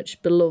very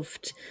much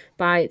beloved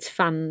by its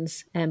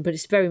fans, but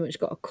it's very much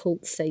got a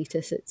cult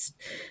status.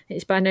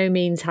 It's by no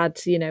means had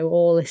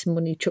all this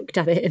money chucked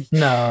at it.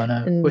 No.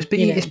 And,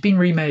 it's been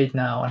remade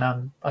now,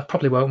 and I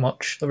probably won't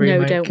watch the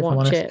remake. No, don't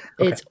watch it.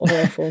 Okay. It's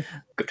awful.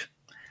 Good,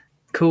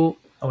 cool.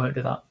 I won't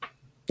do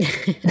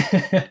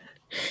that.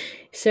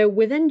 So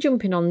we're then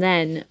jumping on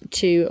then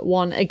to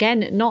one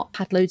again, not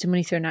had loads of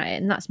money thrown at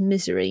it, and that's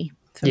Misery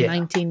from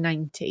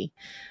 1990.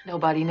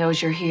 Nobody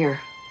knows you're here.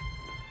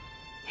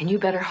 And you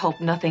better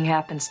hope nothing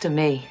happens to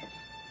me.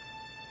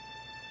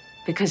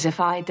 Because if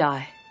I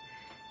die,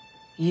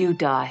 you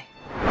die.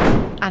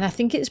 And I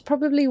think it's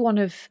probably one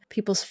of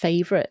people's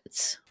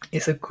favourites.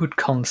 It's a good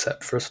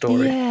concept for a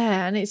story.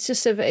 Yeah, and it's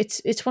just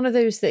it's one of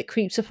those that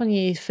creeps up on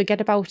you forget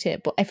about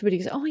it, but everybody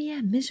goes, oh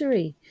yeah,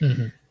 Misery.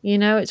 Mm-hmm.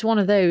 It's one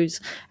of those.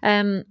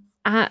 It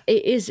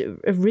is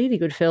a really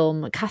good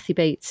film. Kathy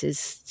Bates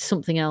is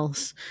something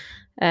else.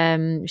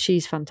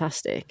 She's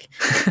fantastic.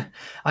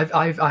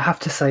 I have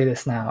to say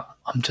this now.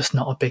 I'm just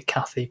not a big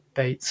Kathy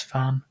Bates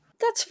fan.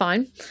 That's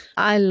fine.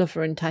 I love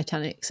her in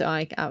Titanic, so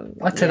I'd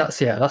say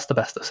that's the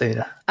best I've seen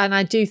her. And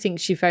I do think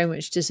she very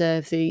much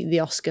deserved the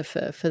Oscar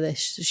for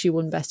this. She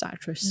won Best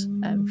Actress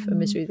for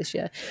Misery this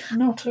year.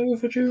 Not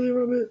over Julia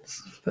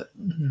Roberts, but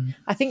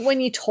I think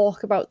when you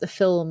talk about the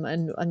film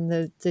and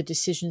the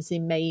decisions they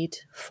made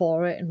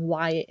for it and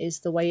why it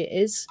is the way it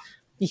is,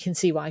 you can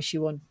see why she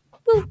won.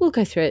 We'll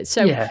go through it.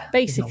 So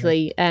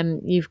basically,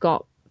 you've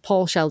got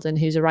Paul Sheldon,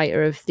 who's a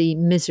writer of the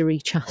Misery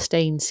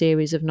Chastain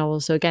series of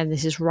novels. So again,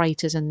 this is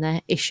writers and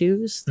their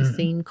issues, the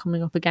theme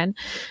coming up again.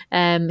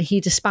 He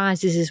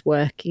despises his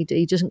work.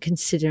 He doesn't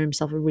consider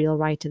himself a real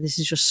writer. This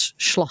is just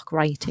schlock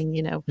writing,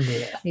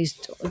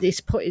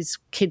 He's put his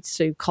kids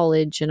through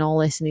college and all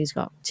this, and he's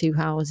got 2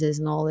 houses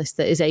and all this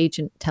that his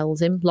agent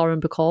tells him. Lauren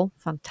Bacall,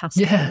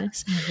 fantastic in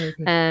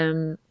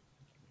this.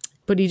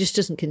 But he just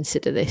doesn't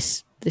consider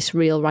this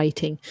real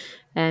writing.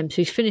 So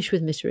he's finished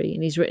with Misery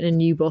and he's written a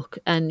new book,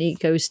 and he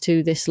goes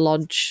to this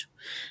lodge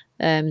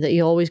that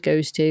he always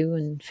goes to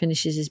and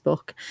finishes his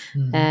book.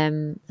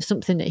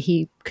 Something that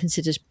he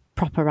considers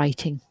proper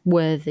writing,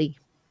 worthy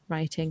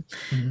writing.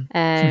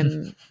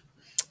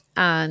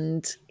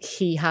 and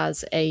he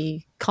has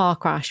a car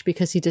crash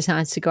because he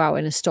decides to go out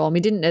in a storm.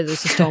 He didn't know there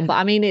was a storm, but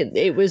I mean,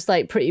 it was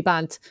like pretty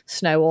bad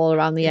snow all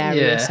around the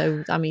area. Yeah.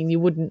 So, I mean,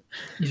 you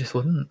just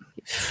wouldn't.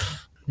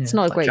 It's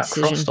not a great Jack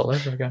decision. Frost all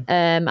over again.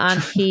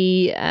 And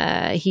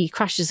he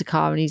crashes the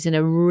car and he's in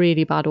a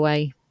really bad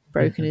way.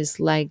 Broken his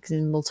legs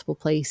in multiple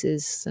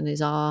places and his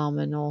arm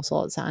and all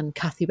sorts. And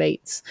Kathy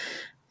Bates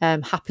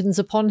happens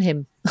upon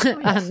him.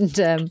 And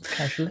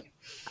Casually.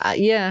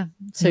 yeah,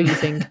 so you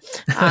think.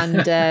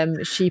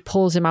 And she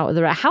pulls him out of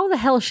the wreck. How the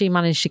hell she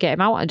managed to get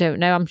him out, I don't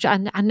know.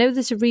 I know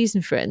there's a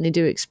reason for it, and they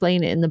do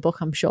explain it in the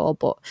book, I'm sure,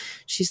 but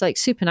she's like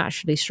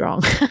supernaturally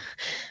strong.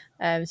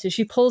 So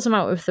she pulls him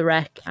out of the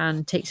wreck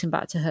and takes him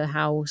back to her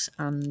house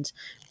and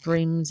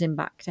brings him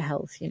back to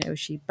health. You know,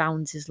 she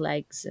bounds his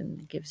legs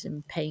and gives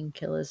him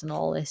painkillers and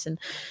all this, and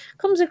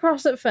comes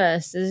across at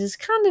first as this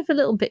kind of a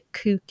little bit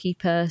kooky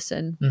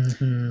person.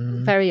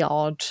 Very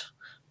odd,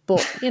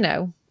 but, you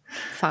know,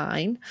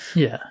 fine.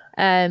 Yeah.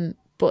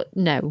 But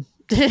no,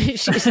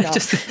 she's not.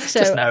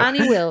 So no.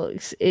 Annie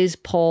Wilkes is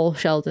Paul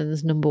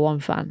Sheldon's number one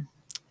fan.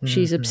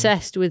 She's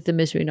obsessed with the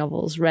Misery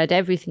novels, read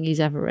everything he's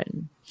ever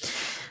written.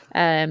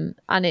 And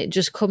it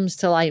just comes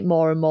to light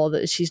more and more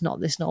that she's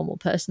not this normal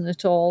person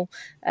at all.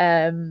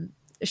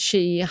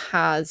 She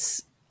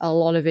has a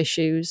lot of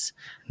issues.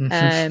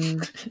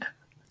 And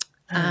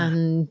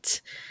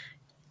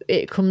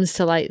it comes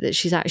to light that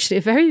she's actually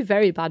a very,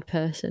 very bad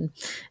person.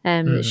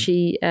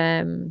 She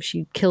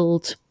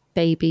killed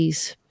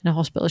babies in a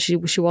hospital. She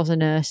was a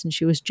nurse and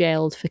she was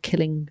jailed for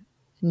killing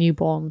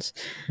newborns.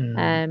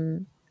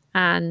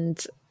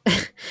 And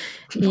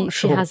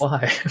she has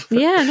why.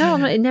 Yeah, no,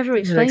 it never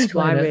explains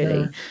why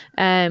really.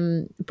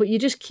 But you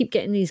just keep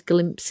getting these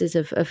glimpses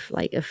of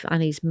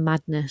Annie's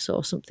madness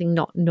or something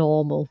not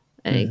normal.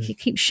 And it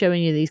keeps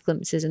showing you these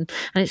glimpses, and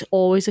it's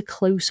always a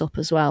close-up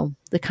as well.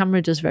 The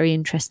camera does very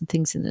interesting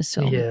things in this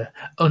film. Yeah,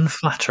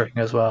 unflattering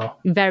as well.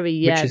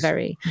 Very,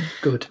 very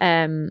good.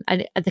 And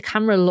the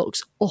camera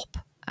looks up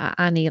at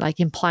Annie, like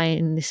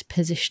implying this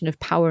position of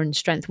power and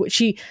strength, which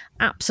she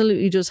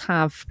absolutely does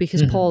have,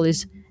 because Paul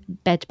is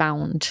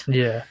bedbound.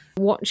 Yeah.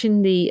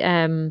 Watching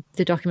the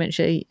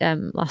documentary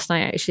last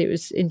night, actually, it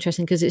was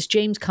interesting because it's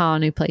James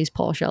Caan who plays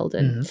Paul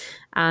Sheldon,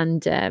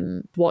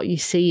 and what you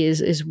see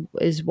is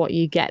what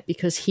you get,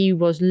 because he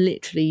was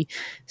literally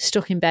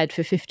stuck in bed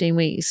for 15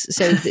 weeks.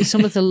 So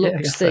some of the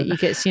looks that you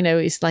get, you know,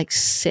 is like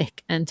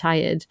sick and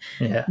tired,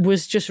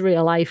 was just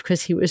real life,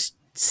 because he was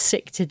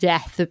sick to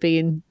death of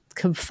being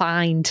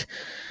confined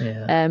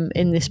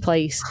in this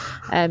place.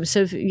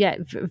 So yeah,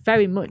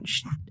 very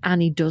much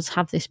Annie does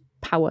have this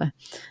power,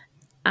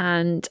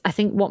 and I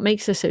think what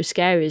makes her so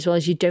scary as well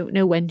is you don't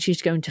know when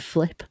she's going to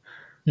flip.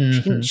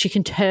 She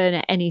can turn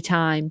at any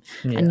time,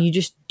 and you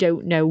just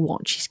don't know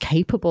what she's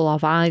capable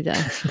of either.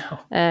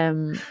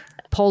 No.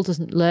 Paul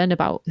doesn't learn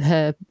about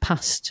her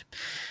past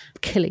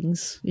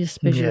killings,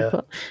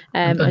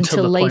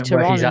 until later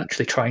where on. He's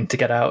actually trying to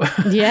get out.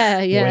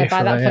 Yeah.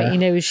 By that point, you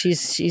know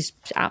she's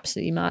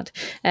absolutely mad.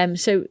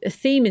 So a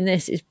theme in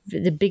this is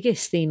the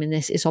biggest theme in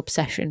this is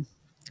obsession.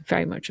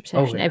 Very much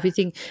obsession.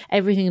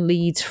 Everything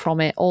leads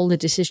from it. All the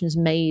decisions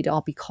made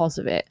are because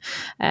of it.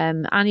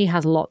 Annie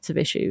has lots of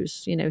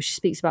issues. You know, she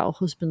speaks about her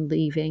husband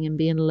leaving and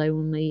being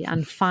lonely,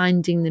 and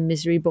finding the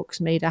Misery books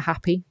made her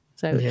happy.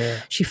 So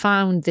she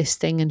found this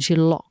thing and she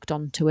locked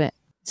onto it.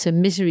 So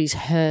Misery's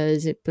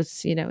hers. It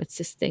was, you know, it's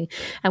this thing.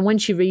 And when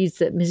she reads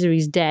that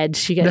Misery's dead,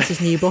 she gets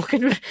this new book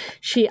and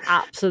she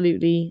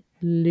absolutely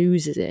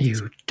loses it.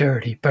 You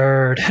dirty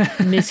bird.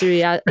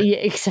 Misery, yeah,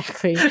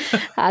 exactly.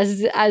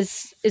 As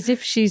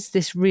if she's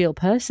this real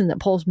person,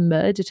 that Paul's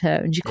murdered her,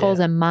 and she calls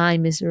her my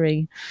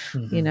Misery,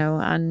 you know,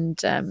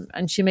 and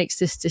she makes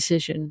this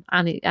decision.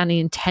 Annie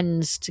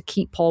intends to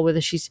keep Paul with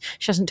her. She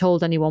hasn't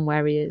told anyone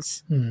where he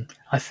is.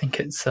 I think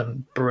it's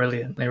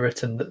brilliantly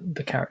written that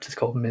the character's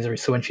called Misery.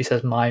 So when she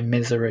says my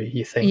misery,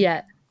 you think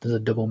there's a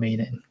double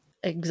meaning.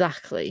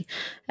 Exactly.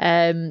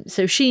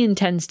 So she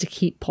intends to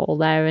keep Paul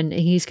there, and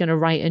he's going to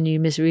write a new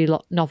Misery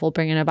novel,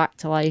 bringing her back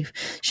to life.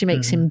 She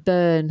makes him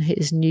burn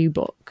his new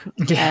book,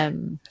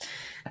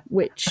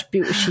 which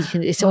she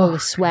can. It's all the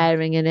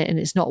swearing in it, and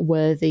it's not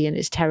worthy, and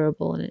it's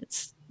terrible, and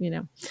it's, you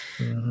know,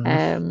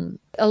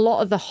 a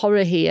lot of the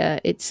horror here,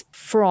 it's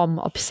from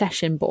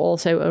obsession, but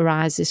also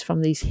arises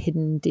from these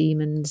hidden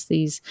demons,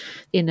 these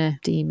inner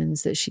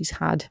demons that she's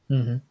had.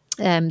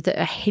 That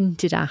are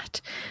hinted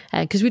at,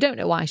 because we don't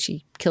know why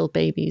she killed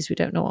babies. We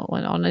don't know what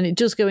went on, and it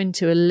does go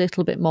into a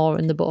little bit more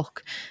in the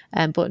book,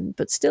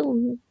 but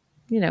still,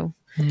 you know.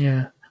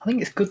 Yeah, I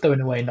think it's good though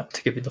in a way not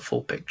to give you the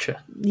full picture.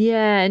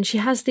 Yeah, and she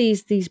has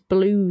these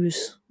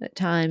blues at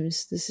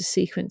times. There's a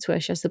sequence where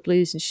she has the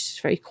blues and she's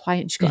very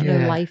quiet. And she's got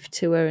no life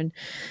to her, and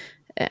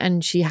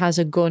and she has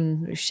a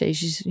gun. She says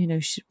she's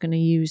going to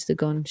use the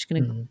gun. She's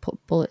going to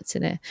put bullets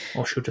in it.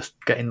 Or she'll just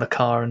get in the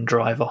car and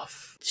drive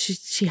off.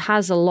 She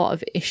has a lot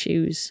of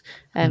issues,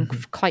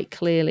 quite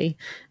clearly,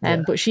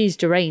 but she's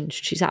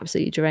deranged. She's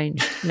absolutely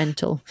deranged,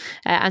 mental.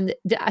 And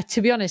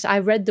to be honest, I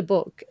read the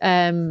book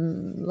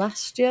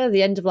last year,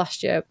 the end of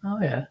last year. Oh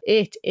yeah,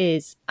 it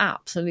is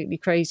absolutely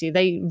crazy.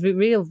 They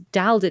real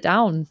dialed it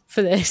down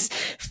for this.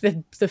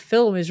 The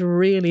film is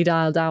really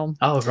dialed down.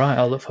 Oh right,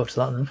 I'll look forward to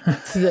that then.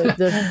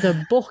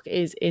 the book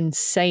is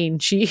insane.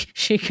 She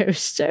goes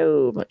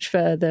so much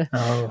further.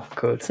 Oh,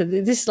 good. So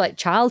this is like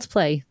Child's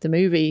Play, the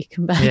movie,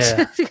 compared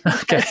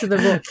to the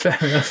book. Fair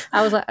enough.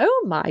 I was like,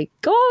 oh my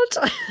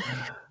god.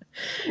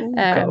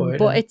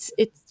 But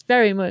it's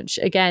very much,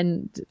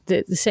 again,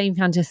 the same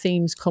kind of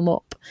themes come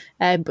up.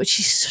 But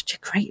she's such a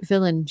great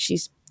villain.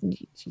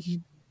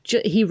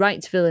 He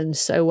writes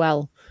villains so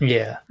well.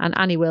 Yeah. And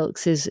Annie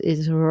Wilkes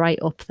is right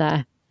up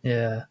there.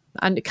 Yeah.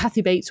 And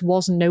Kathy Bates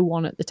was no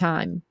one at the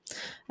time.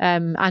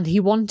 And he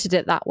wanted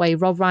it that way.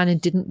 Rob Reiner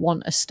didn't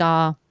want a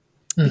star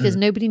because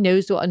nobody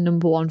knows what a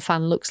number one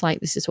fan looks like.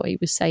 This is what he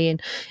was saying.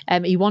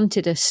 He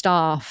wanted a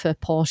star for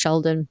Paul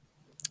Sheldon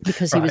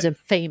because he was a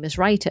famous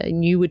writer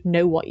and you would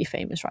know what your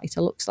famous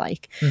writer looks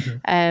like.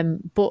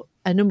 But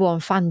a number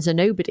one fan's a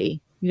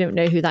nobody. You don't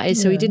know who that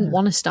is. So he didn't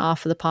want a star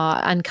for the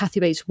part. And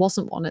Kathy Bates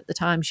wasn't one at the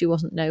time. She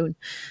wasn't known.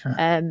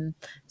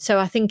 So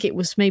I think it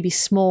was maybe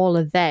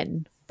smaller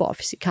then. But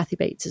obviously Kathy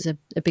Bates is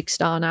a big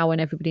star now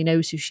and everybody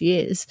knows who she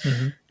is.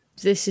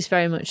 This is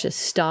very much a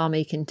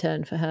star-making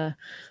turn for her.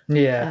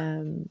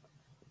 Yeah.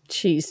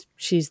 She's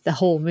the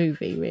whole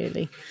movie,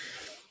 really.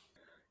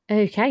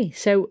 Okay,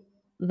 so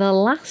the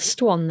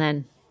last one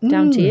then.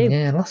 Down to you.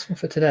 Yeah, last one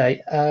for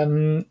today.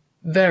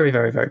 Very,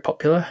 very, very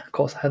popular. Of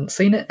course, I hadn't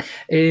seen it.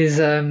 Is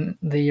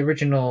the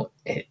original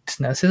It.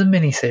 Now, this is a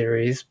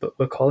mini-series, but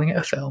we're calling it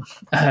a film.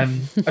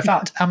 In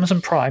fact, Amazon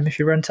Prime, if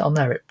you rent it on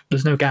there,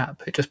 there's no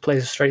gap. It just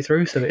plays straight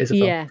through, so it is a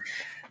film. Yeah.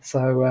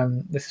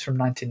 So this is from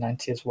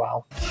 1990 as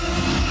well.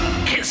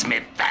 Kiss me,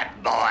 fat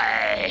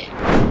boy.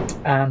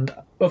 And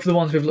of the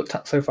ones we've looked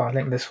at so far, I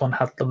think this one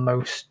had the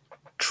most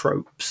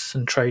tropes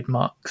and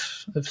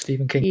trademarks of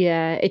Stephen King.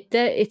 Yeah,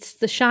 it's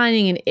The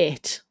Shining and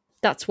It.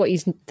 That's what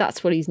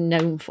he's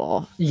known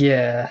for.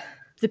 Yeah.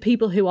 The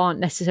people who aren't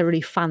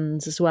necessarily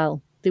fans as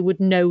well, they would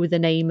know the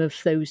name of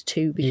those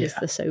two because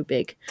they're so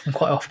big. And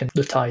quite often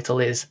the title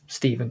is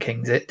Stephen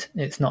King's It.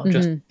 It's not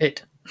just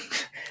It.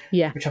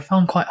 Yeah. Which I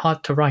found quite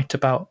hard to write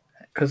about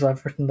because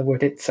I've written the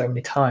word It so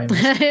many times.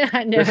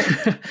 I know.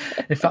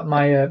 In fact,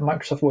 my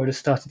Microsoft Word has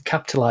started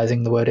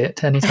capitalising the word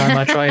It anytime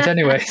I try it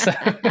anyway.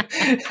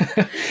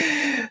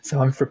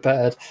 So I'm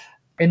prepared.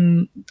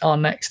 In our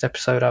next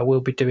episode, I will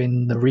be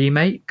doing the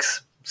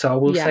remakes. So I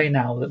will say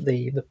now that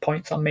the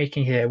points I'm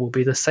making here will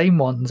be the same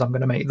ones I'm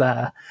going to make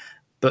there,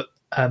 but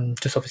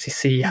just obviously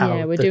see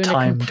how we're the doing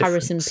time a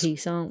comparison difference.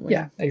 piece, aren't we?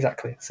 Yeah,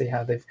 exactly. See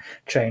how they've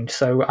changed.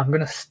 So I'm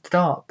going to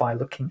start by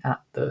looking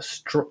at the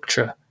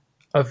structure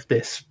of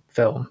this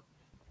film.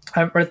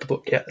 I haven't read the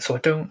book yet, so I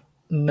don't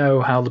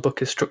know how the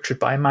book is structured,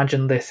 but I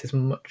imagine this is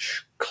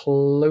much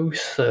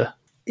closer.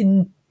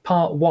 In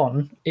part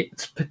one,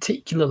 it's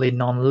particularly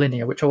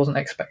non-linear, which I wasn't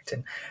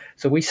expecting.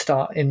 So we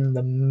start in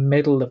the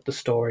middle of the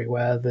story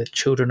where the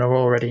children are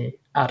already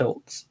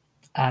adults,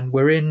 and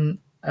we're in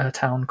a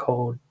town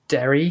called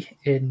Derry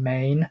in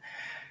Maine,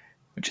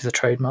 which is a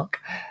trademark.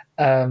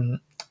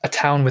 A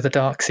town with a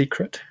dark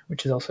secret,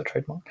 which is also a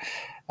trademark.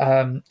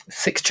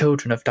 6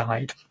 children have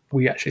died.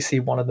 We actually see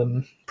one of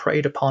them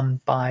preyed upon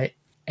by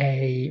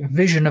a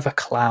vision of a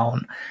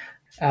clown.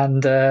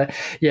 And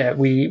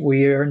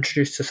we are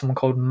introduced to someone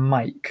called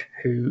Mike,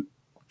 who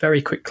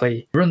very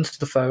quickly runs to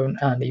the phone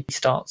and he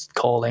starts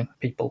calling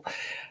people,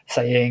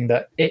 saying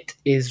that it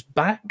is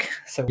back.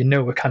 So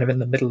we're kind of in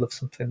the middle of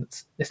something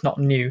it's not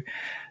new,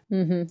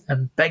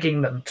 and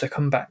begging them to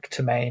come back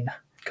to Maine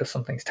because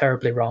something's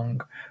terribly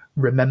wrong.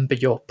 Remember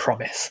your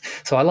promise.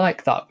 So I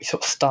like that. We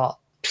sort of start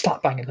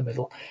slap bang in the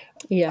middle.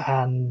 Yeah.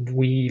 And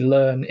we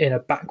learn in a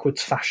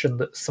backwards fashion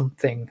that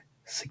something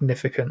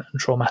significant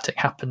and traumatic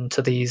happened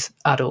to these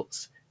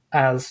adults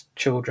as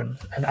children.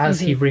 And as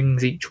he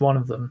rings each one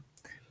of them,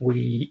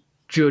 we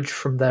judge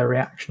from their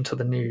reaction to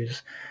the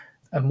news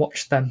and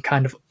watch them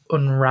kind of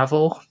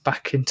unravel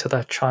back into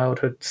their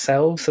childhood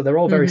selves. So they're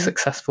all very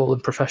successful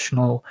and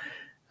professional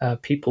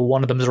people.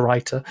 One of them is a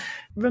writer.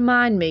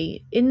 Remind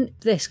me, in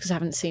this, because I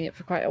haven't seen it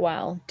for quite a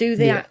while, do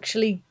they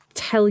actually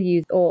tell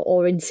you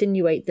or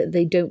insinuate that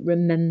they don't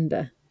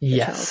remember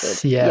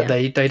Yes,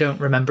 they don't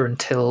remember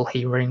until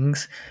he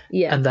rings.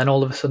 Yeah. And then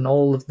all of a sudden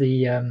all of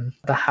the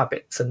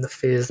habits and the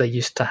fears they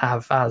used to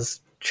have as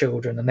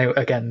children, and they were,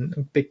 again, a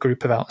big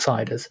group of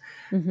outsiders,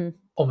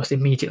 almost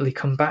immediately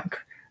come back.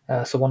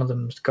 So one of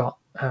them's got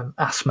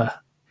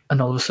asthma, and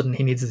all of a sudden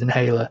he needs his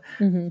inhaler.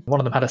 One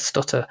of them had a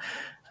stutter,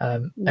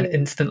 and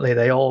instantly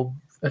they all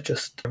are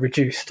just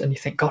reduced, and you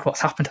think, God,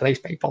 what's happened to these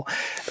people?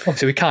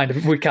 Obviously, we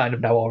kind of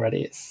know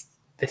already it's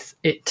this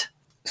It.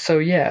 So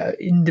yeah,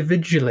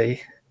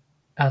 individually,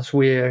 as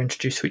we're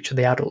introduced to each of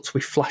the adults, we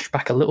flash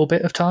back a little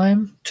bit of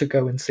time to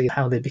go and see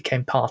how they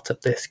became part of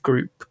this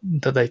group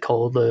that they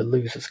call the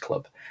Losers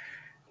Club.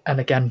 And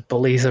again,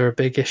 bullies are a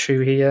big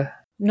issue here.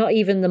 Not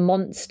even the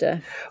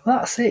monster. Well,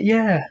 that's it,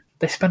 yeah.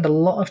 They spend a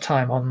lot of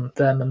time on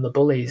them and the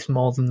bullies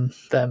more than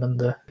them and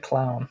the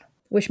clown.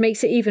 Which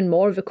makes it even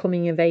more of a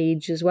coming of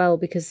age as well,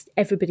 because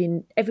everybody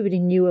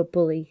knew a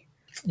bully.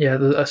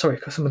 Yeah,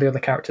 some of the other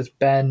characters.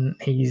 Ben,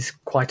 he's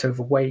quite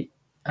overweight.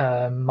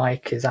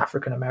 Mike is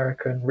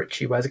African-American.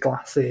 Richie wears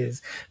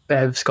glasses.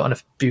 Bev's got an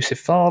abusive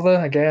father,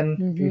 again,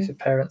 abusive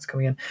parents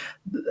coming in.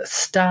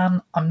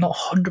 Stan, I'm not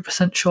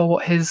 100% sure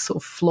what his sort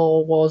of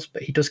flaw was,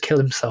 but he does kill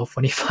himself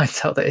when he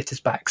finds out that it is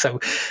back. So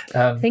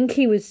I think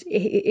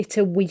it's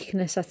a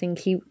weakness. I think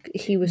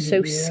he was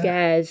so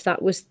scared.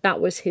 That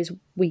was his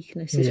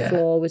weakness. His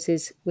flaw was he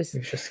was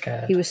just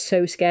scared. He was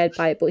so scared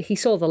by it, but he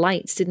saw the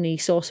lights, didn't he? He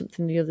saw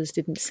something the others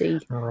didn't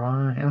see.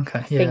 Right, okay.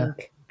 I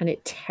think. And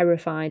it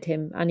terrified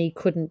him, and he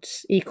couldn't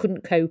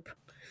cope.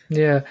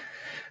 Yeah.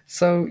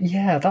 So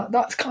yeah,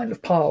 that's kind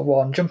of part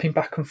one. Jumping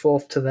back and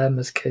forth to them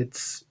as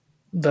kids,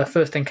 their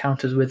first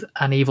encounters with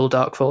an evil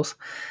dark force,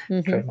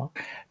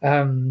 trademark,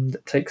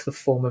 that takes the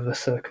form of a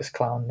circus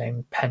clown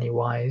named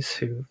Pennywise,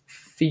 who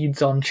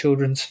feeds on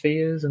children's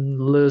fears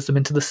and lures them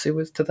into the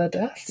sewers to their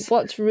deaths.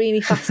 What's really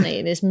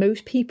fascinating is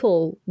most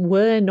people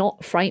were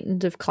not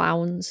frightened of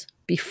clowns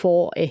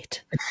before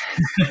it.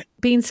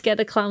 Being scared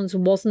of clowns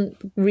wasn't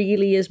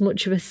really as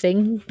much of a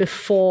thing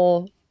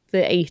before the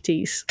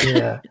 80s.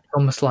 Yeah,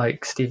 almost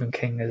like Stephen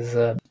King has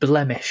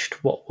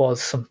blemished what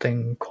was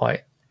something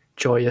quite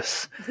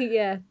joyous.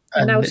 Yeah,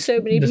 and now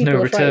so many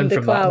people are frightened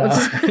of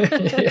clowns.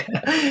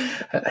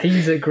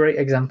 He's a great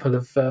example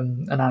of,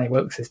 and Annie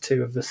Wilkes is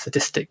too, of the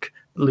sadistic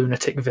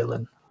lunatic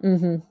villain.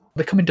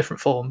 They come in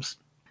different forms.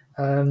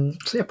 So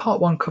yeah,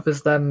 part one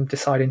covers them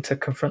deciding to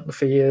confront the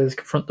fears,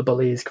 confront the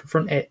bullies,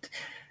 confront it,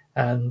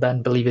 and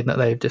then believing that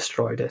they've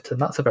destroyed it.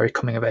 And that's a very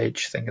coming of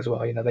age thing as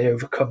well. You know, they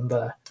overcome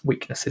their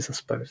weaknesses, I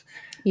suppose.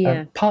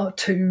 Yeah. Part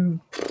two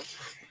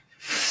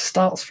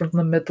starts from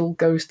the middle,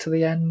 goes to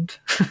the end.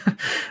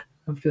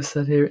 I've just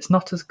said here, it's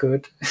not as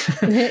good.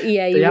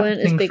 Yeah, you weren't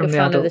as big a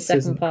fan of the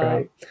second part.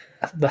 Great.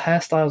 The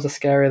hairstyles are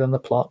scarier than the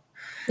plot.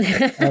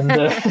 And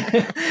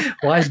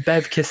why is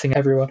Bev kissing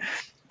everyone?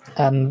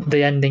 And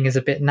the ending is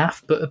a bit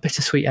naff, but a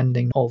bittersweet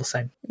ending all the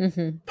same.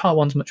 Part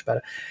one's much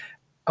better.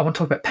 I want to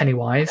talk about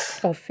Pennywise,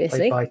 obviously,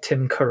 played by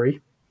Tim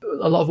Curry.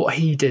 A lot of what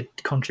he did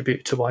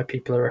contribute to why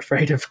people are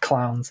afraid of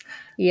clowns.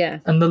 Yeah.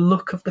 And the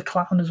look of the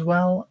clown as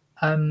well.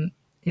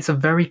 It's a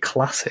very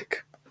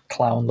classic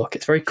clown look.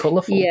 It's very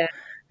colourful. Yeah.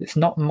 It's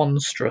not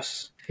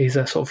monstrous. He's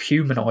a sort of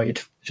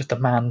humanoid, just a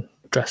man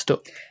dressed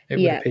up, it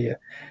would appear.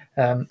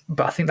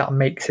 But I think that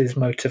makes his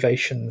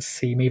motivations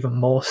seem even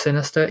more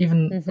sinister.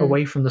 Even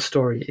away from the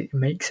story, it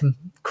makes him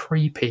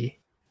creepy.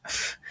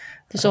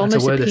 There's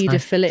almost a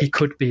paedophilic. He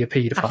could be a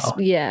paedophile.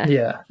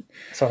 Yeah.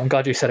 So I'm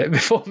glad you said it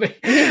before me.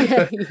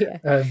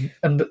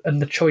 And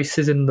the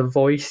choices in the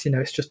voice, you know,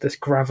 it's just this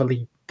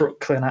gravelly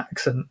Brooklyn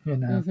accent. You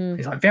know,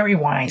 he's like, "Very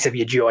wise of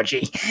you,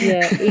 Georgie."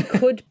 Yeah, he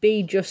could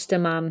be just a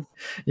man.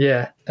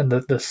 Yeah, and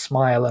the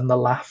smile and the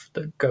laugh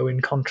that go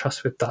in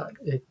contrast with that,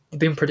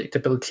 the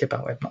unpredictability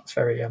about him. That's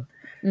very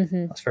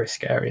that's very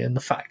scary, and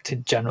the fact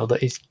in general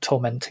that he's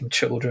tormenting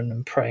children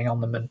and preying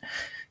on them and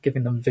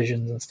giving them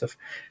visions and stuff.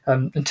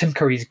 And Tim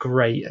Curry's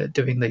great at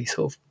doing these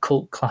sort of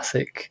cult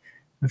classic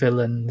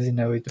villains, you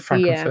know,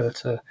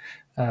 Frankenfurter.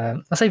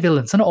 I say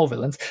villains, they're not all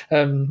villains.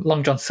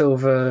 Long John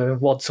Silver,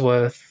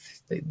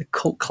 Wadsworth, the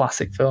cult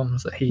classic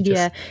films that he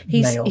just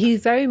nailed.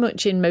 He's very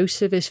much in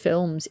most of his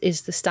films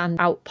is the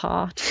standout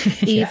part,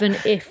 even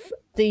if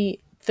the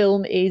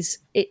film is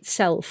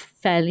itself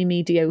fairly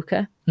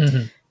mediocre.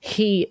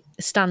 He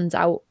stands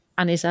out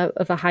and is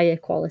of a higher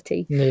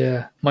quality.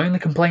 Yeah. My only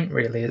complaint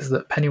really is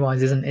that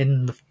Pennywise isn't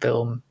in the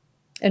film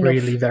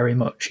really very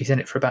much. He's in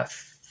it for about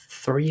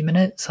 3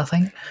 minutes, I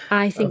think.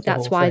 I think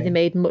that's why they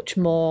made much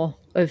more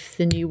of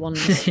the new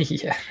ones.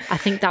 Yeah. I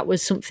think that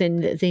was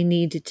something that they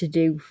needed to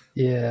do.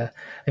 Yeah.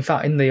 In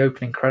fact, in the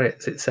opening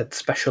credits, it said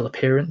special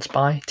appearance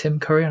by Tim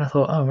Curry, and I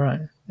thought, oh,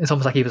 right. It's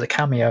almost like he was a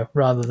cameo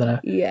rather than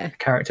a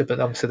character, but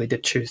obviously they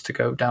did choose to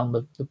go down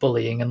the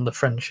bullying and the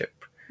friendship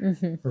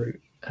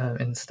route.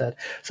 Instead.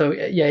 So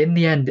yeah, in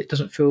the end it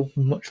doesn't feel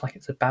much like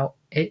it's about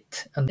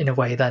it, and in a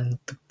way then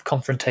the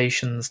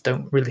confrontations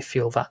don't really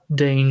feel that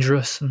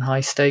dangerous and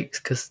high stakes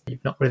because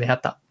you've not really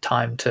had that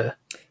time to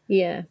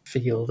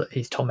feel that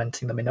he's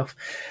tormenting them enough.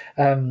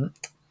 And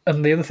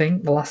the other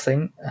thing, the last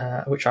thing,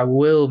 which I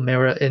will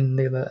mirror in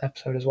the other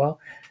episode as well,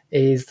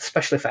 is the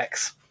special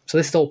effects. So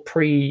this is all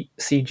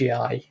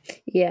pre-CGI.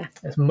 Yeah.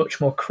 It's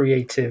much more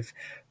creative,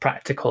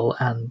 practical,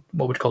 and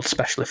what we'd call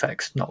special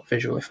effects, not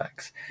visual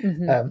effects.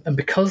 And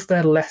because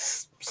they're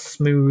less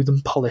smooth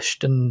and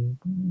polished and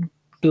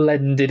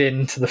blended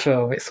into the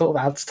film, it sort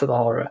of adds to the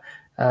horror.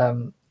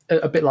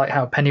 A bit like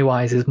how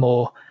Pennywise is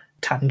more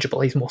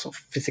tangible. He's more sort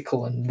of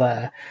physical and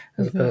there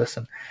as a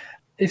person.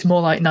 It's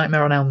more like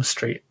Nightmare on Elm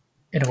Street.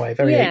 in a way,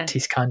 very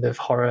 80s kind of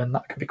horror, and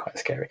that can be quite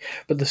scary.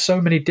 But there's so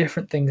many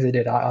different things they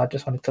did. I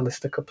just wanted to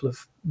list a couple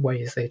of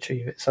ways they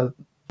achieve it. So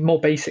more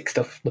basic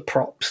stuff, the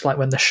props, like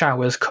when the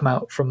showers come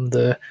out from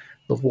the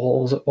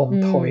walls at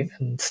one point,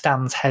 and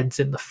Stan's head's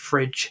in the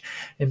fridge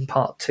in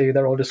part 2.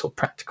 They're all just sort of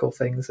practical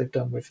things they've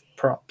done with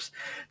props.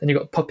 Then you've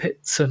got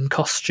puppets and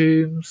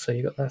costumes. So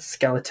you've got the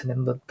skeleton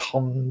in the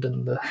pond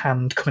and the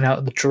hand coming out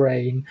of the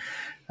drain.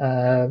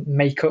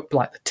 Makeup,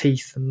 like the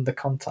teeth and the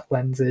contact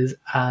lenses.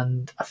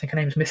 And I think her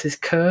name's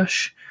Mrs.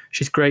 Kirsch.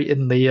 She's great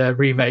in the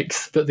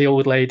remakes, but the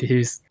old lady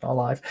who's not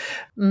alive.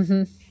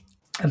 Mm-hmm.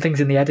 And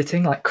things in the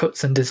editing, like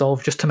cuts and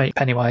dissolve, just to make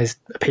Pennywise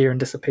appear and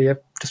disappear.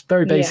 Just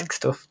very basic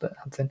stuff that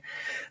adds in.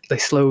 They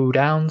slow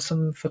down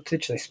some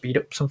footage, they speed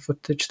up some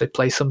footage, they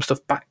play some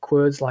stuff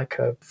backwards, like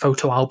a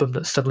photo album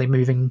that's suddenly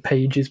moving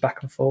pages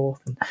back and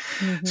forth. And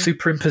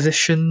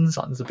superimpositions,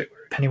 like there's a bit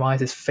where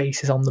Pennywise's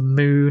face is on the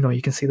moon, or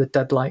you can see the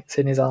deadlights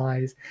in his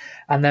eyes.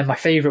 And then my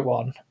favourite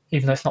one,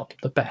 even though it's not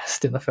the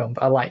best in the film,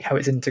 but I like how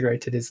it's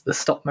integrated, is the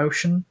stop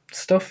motion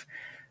stuff.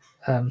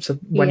 So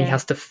when he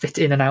has to fit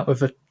in and out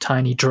of a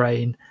tiny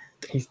drain,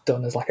 he's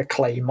done as like a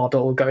clay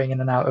model going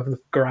in and out of the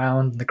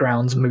ground, and the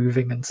ground's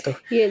moving and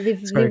stuff. Yeah,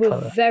 they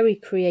were very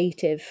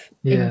creative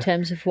in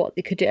terms of what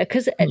they could do.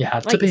 Because,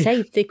 like you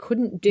say, they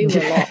couldn't do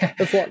a lot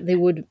of what they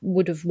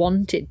would have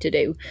wanted to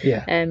do,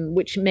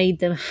 which made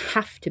them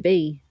have to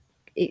be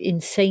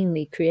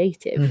insanely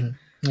creative.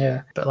 Mm-hmm.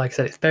 Yeah, but like I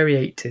said, it's very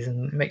 80s,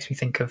 and it makes me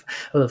think of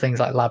other things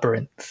like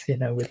Labyrinth,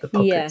 with the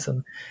puppets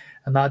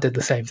and that did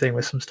the same thing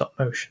with some stop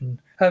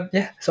motion.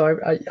 So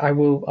I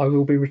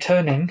will be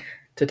returning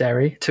to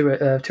Derry to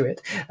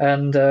it,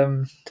 and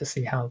to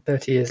see how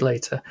 30 years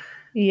later,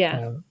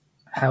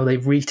 how they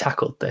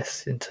retackled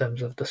this in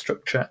terms of the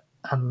structure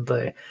and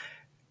the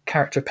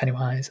character of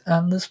Pennywise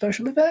and the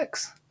special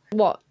effects.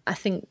 What I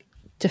think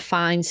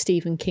defines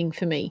Stephen King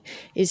for me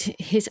is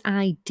his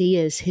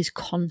ideas, his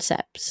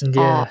concepts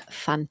are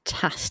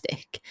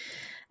fantastic.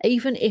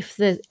 Even if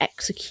the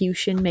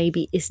execution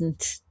maybe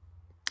isn't,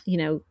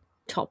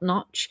 top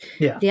notch,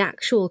 the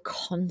actual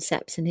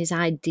concepts and his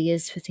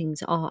ideas for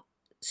things are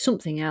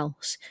something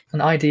else.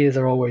 And ideas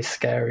are always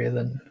scarier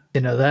than,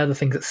 they're the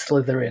things that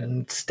slither in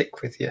and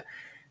stick with you.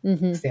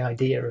 It's the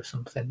idea of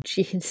something.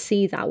 You can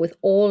see that with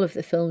all of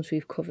the films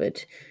we've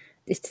covered.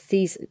 It's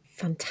these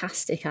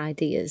fantastic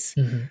ideas.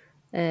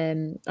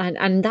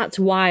 And that's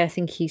why I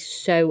think he's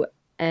so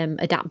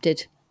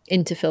adapted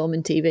into film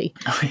and TV.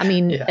 I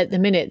mean, at the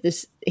minute,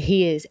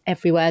 he is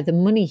everywhere. The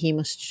money he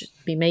must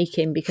be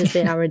making, because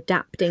they are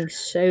adapting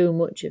so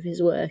much of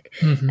his work.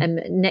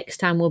 Next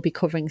time we'll be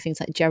covering things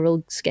like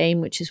Gerald's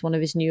Game, which is one of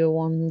his newer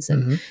ones,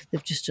 and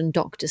they've just done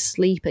Doctor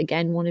Sleep,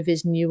 again, one of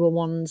his newer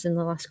ones in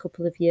the last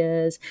couple of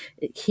years.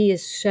 He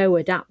is so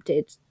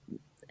adapted,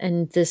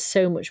 and there's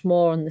so much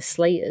more on the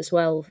slate as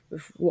well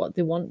of what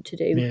they want to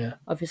do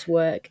of his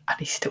work. And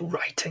he's still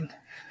writing.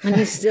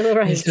 He's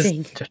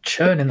just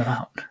churning them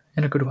out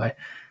in a good way.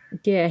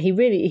 Yeah, he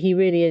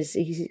really is.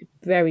 He's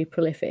very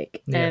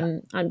prolific.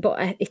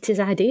 But it's his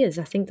ideas.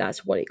 I think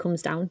that's what it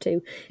comes down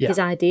to. Yeah. His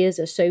ideas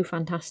are so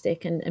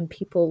fantastic, and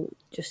people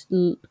just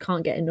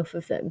can't get enough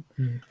of them.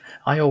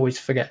 I always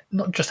forget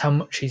not just how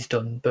much he's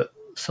done, but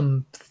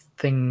some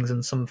things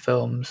and some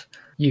films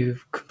you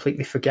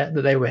completely forget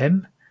that they were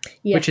him.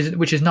 Yeah.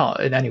 Which is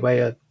not in any way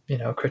a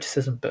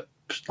criticism, but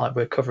like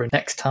we're covering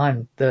next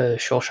time, the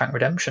Shawshank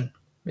Redemption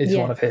is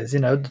one of his.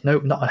 Not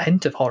a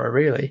hint of horror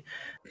really.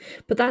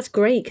 But that's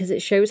great, because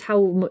it shows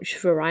how much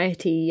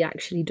variety he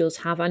actually does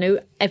have. I know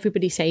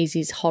everybody says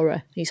he's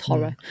horror,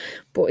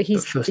 but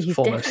he's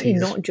definitely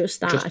not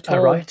just that at all.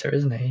 A writer,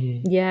 isn't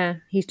he? Yeah,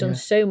 he's done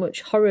so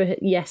much. Horror,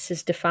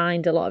 has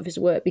defined a lot of his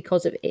work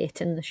because of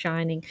it and The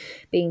Shining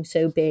being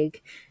so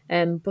big.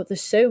 But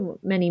there's so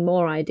many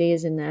more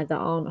ideas in there that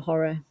aren't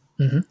horror.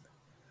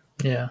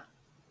 Yeah,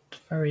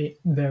 very,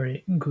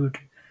 very good.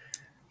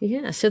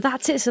 Yeah, so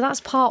that's it. So that's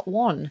part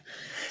 1.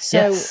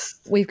 So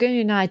we've given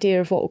you an idea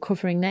of what we're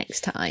covering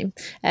next time.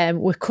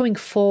 We're coming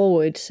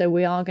forward, so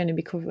we are going to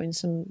be covering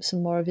some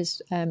more of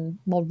his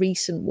more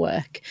recent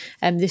work.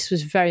 This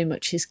was very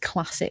much his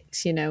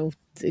classics,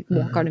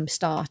 what got him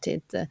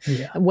started,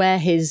 where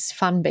his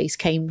fan base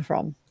came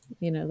from,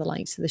 the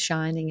likes of The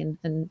Shining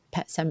and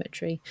Pet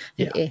Sematary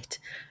and It.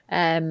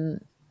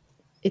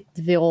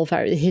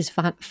 His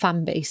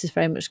fan base is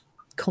very much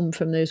come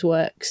from those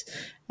works,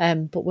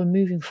 but we're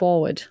moving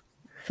forward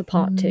for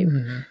part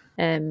 2,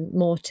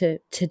 more to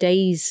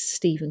today's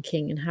Stephen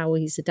King and how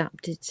he's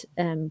adapted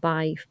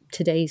by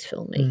today's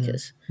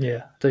filmmakers.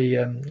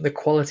 The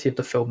quality of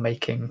the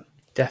filmmaking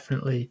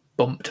definitely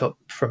bumped up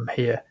from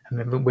here. I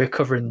mean, we're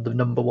covering the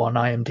number 1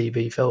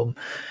 IMDb film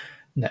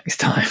next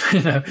time.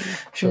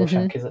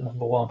 Shawshank is at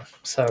number 1,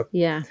 so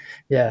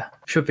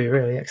should be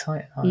really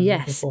exciting.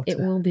 Yes, it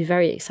will be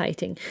very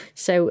exciting.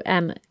 So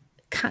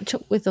catch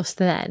up with us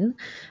then.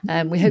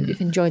 We hope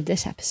you've enjoyed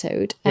this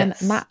episode.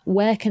 Matt,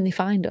 where can they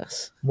find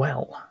us?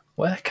 Well,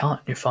 where can't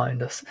you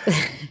find us?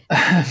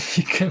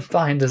 You can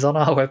find us on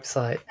our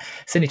website,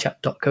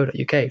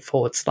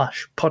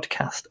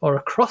 cinechat.co.uk/podcast, or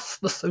across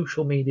the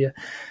social media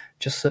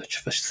Just search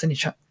for Cine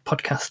Chat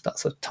Podcast.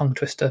 That's a tongue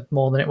twister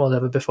more than it was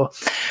ever before.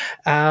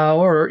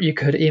 Or you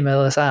could email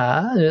us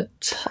at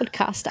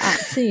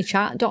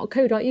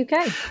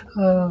podcast@cinechat.co.uk.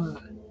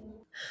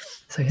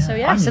 So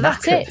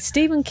that's it.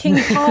 Stephen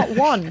King Part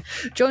 1.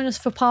 Join us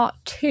for Part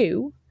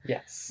 2.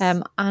 Yes.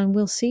 And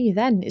we'll see you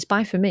then. It's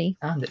bye for me.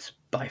 And it's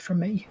bye from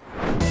me.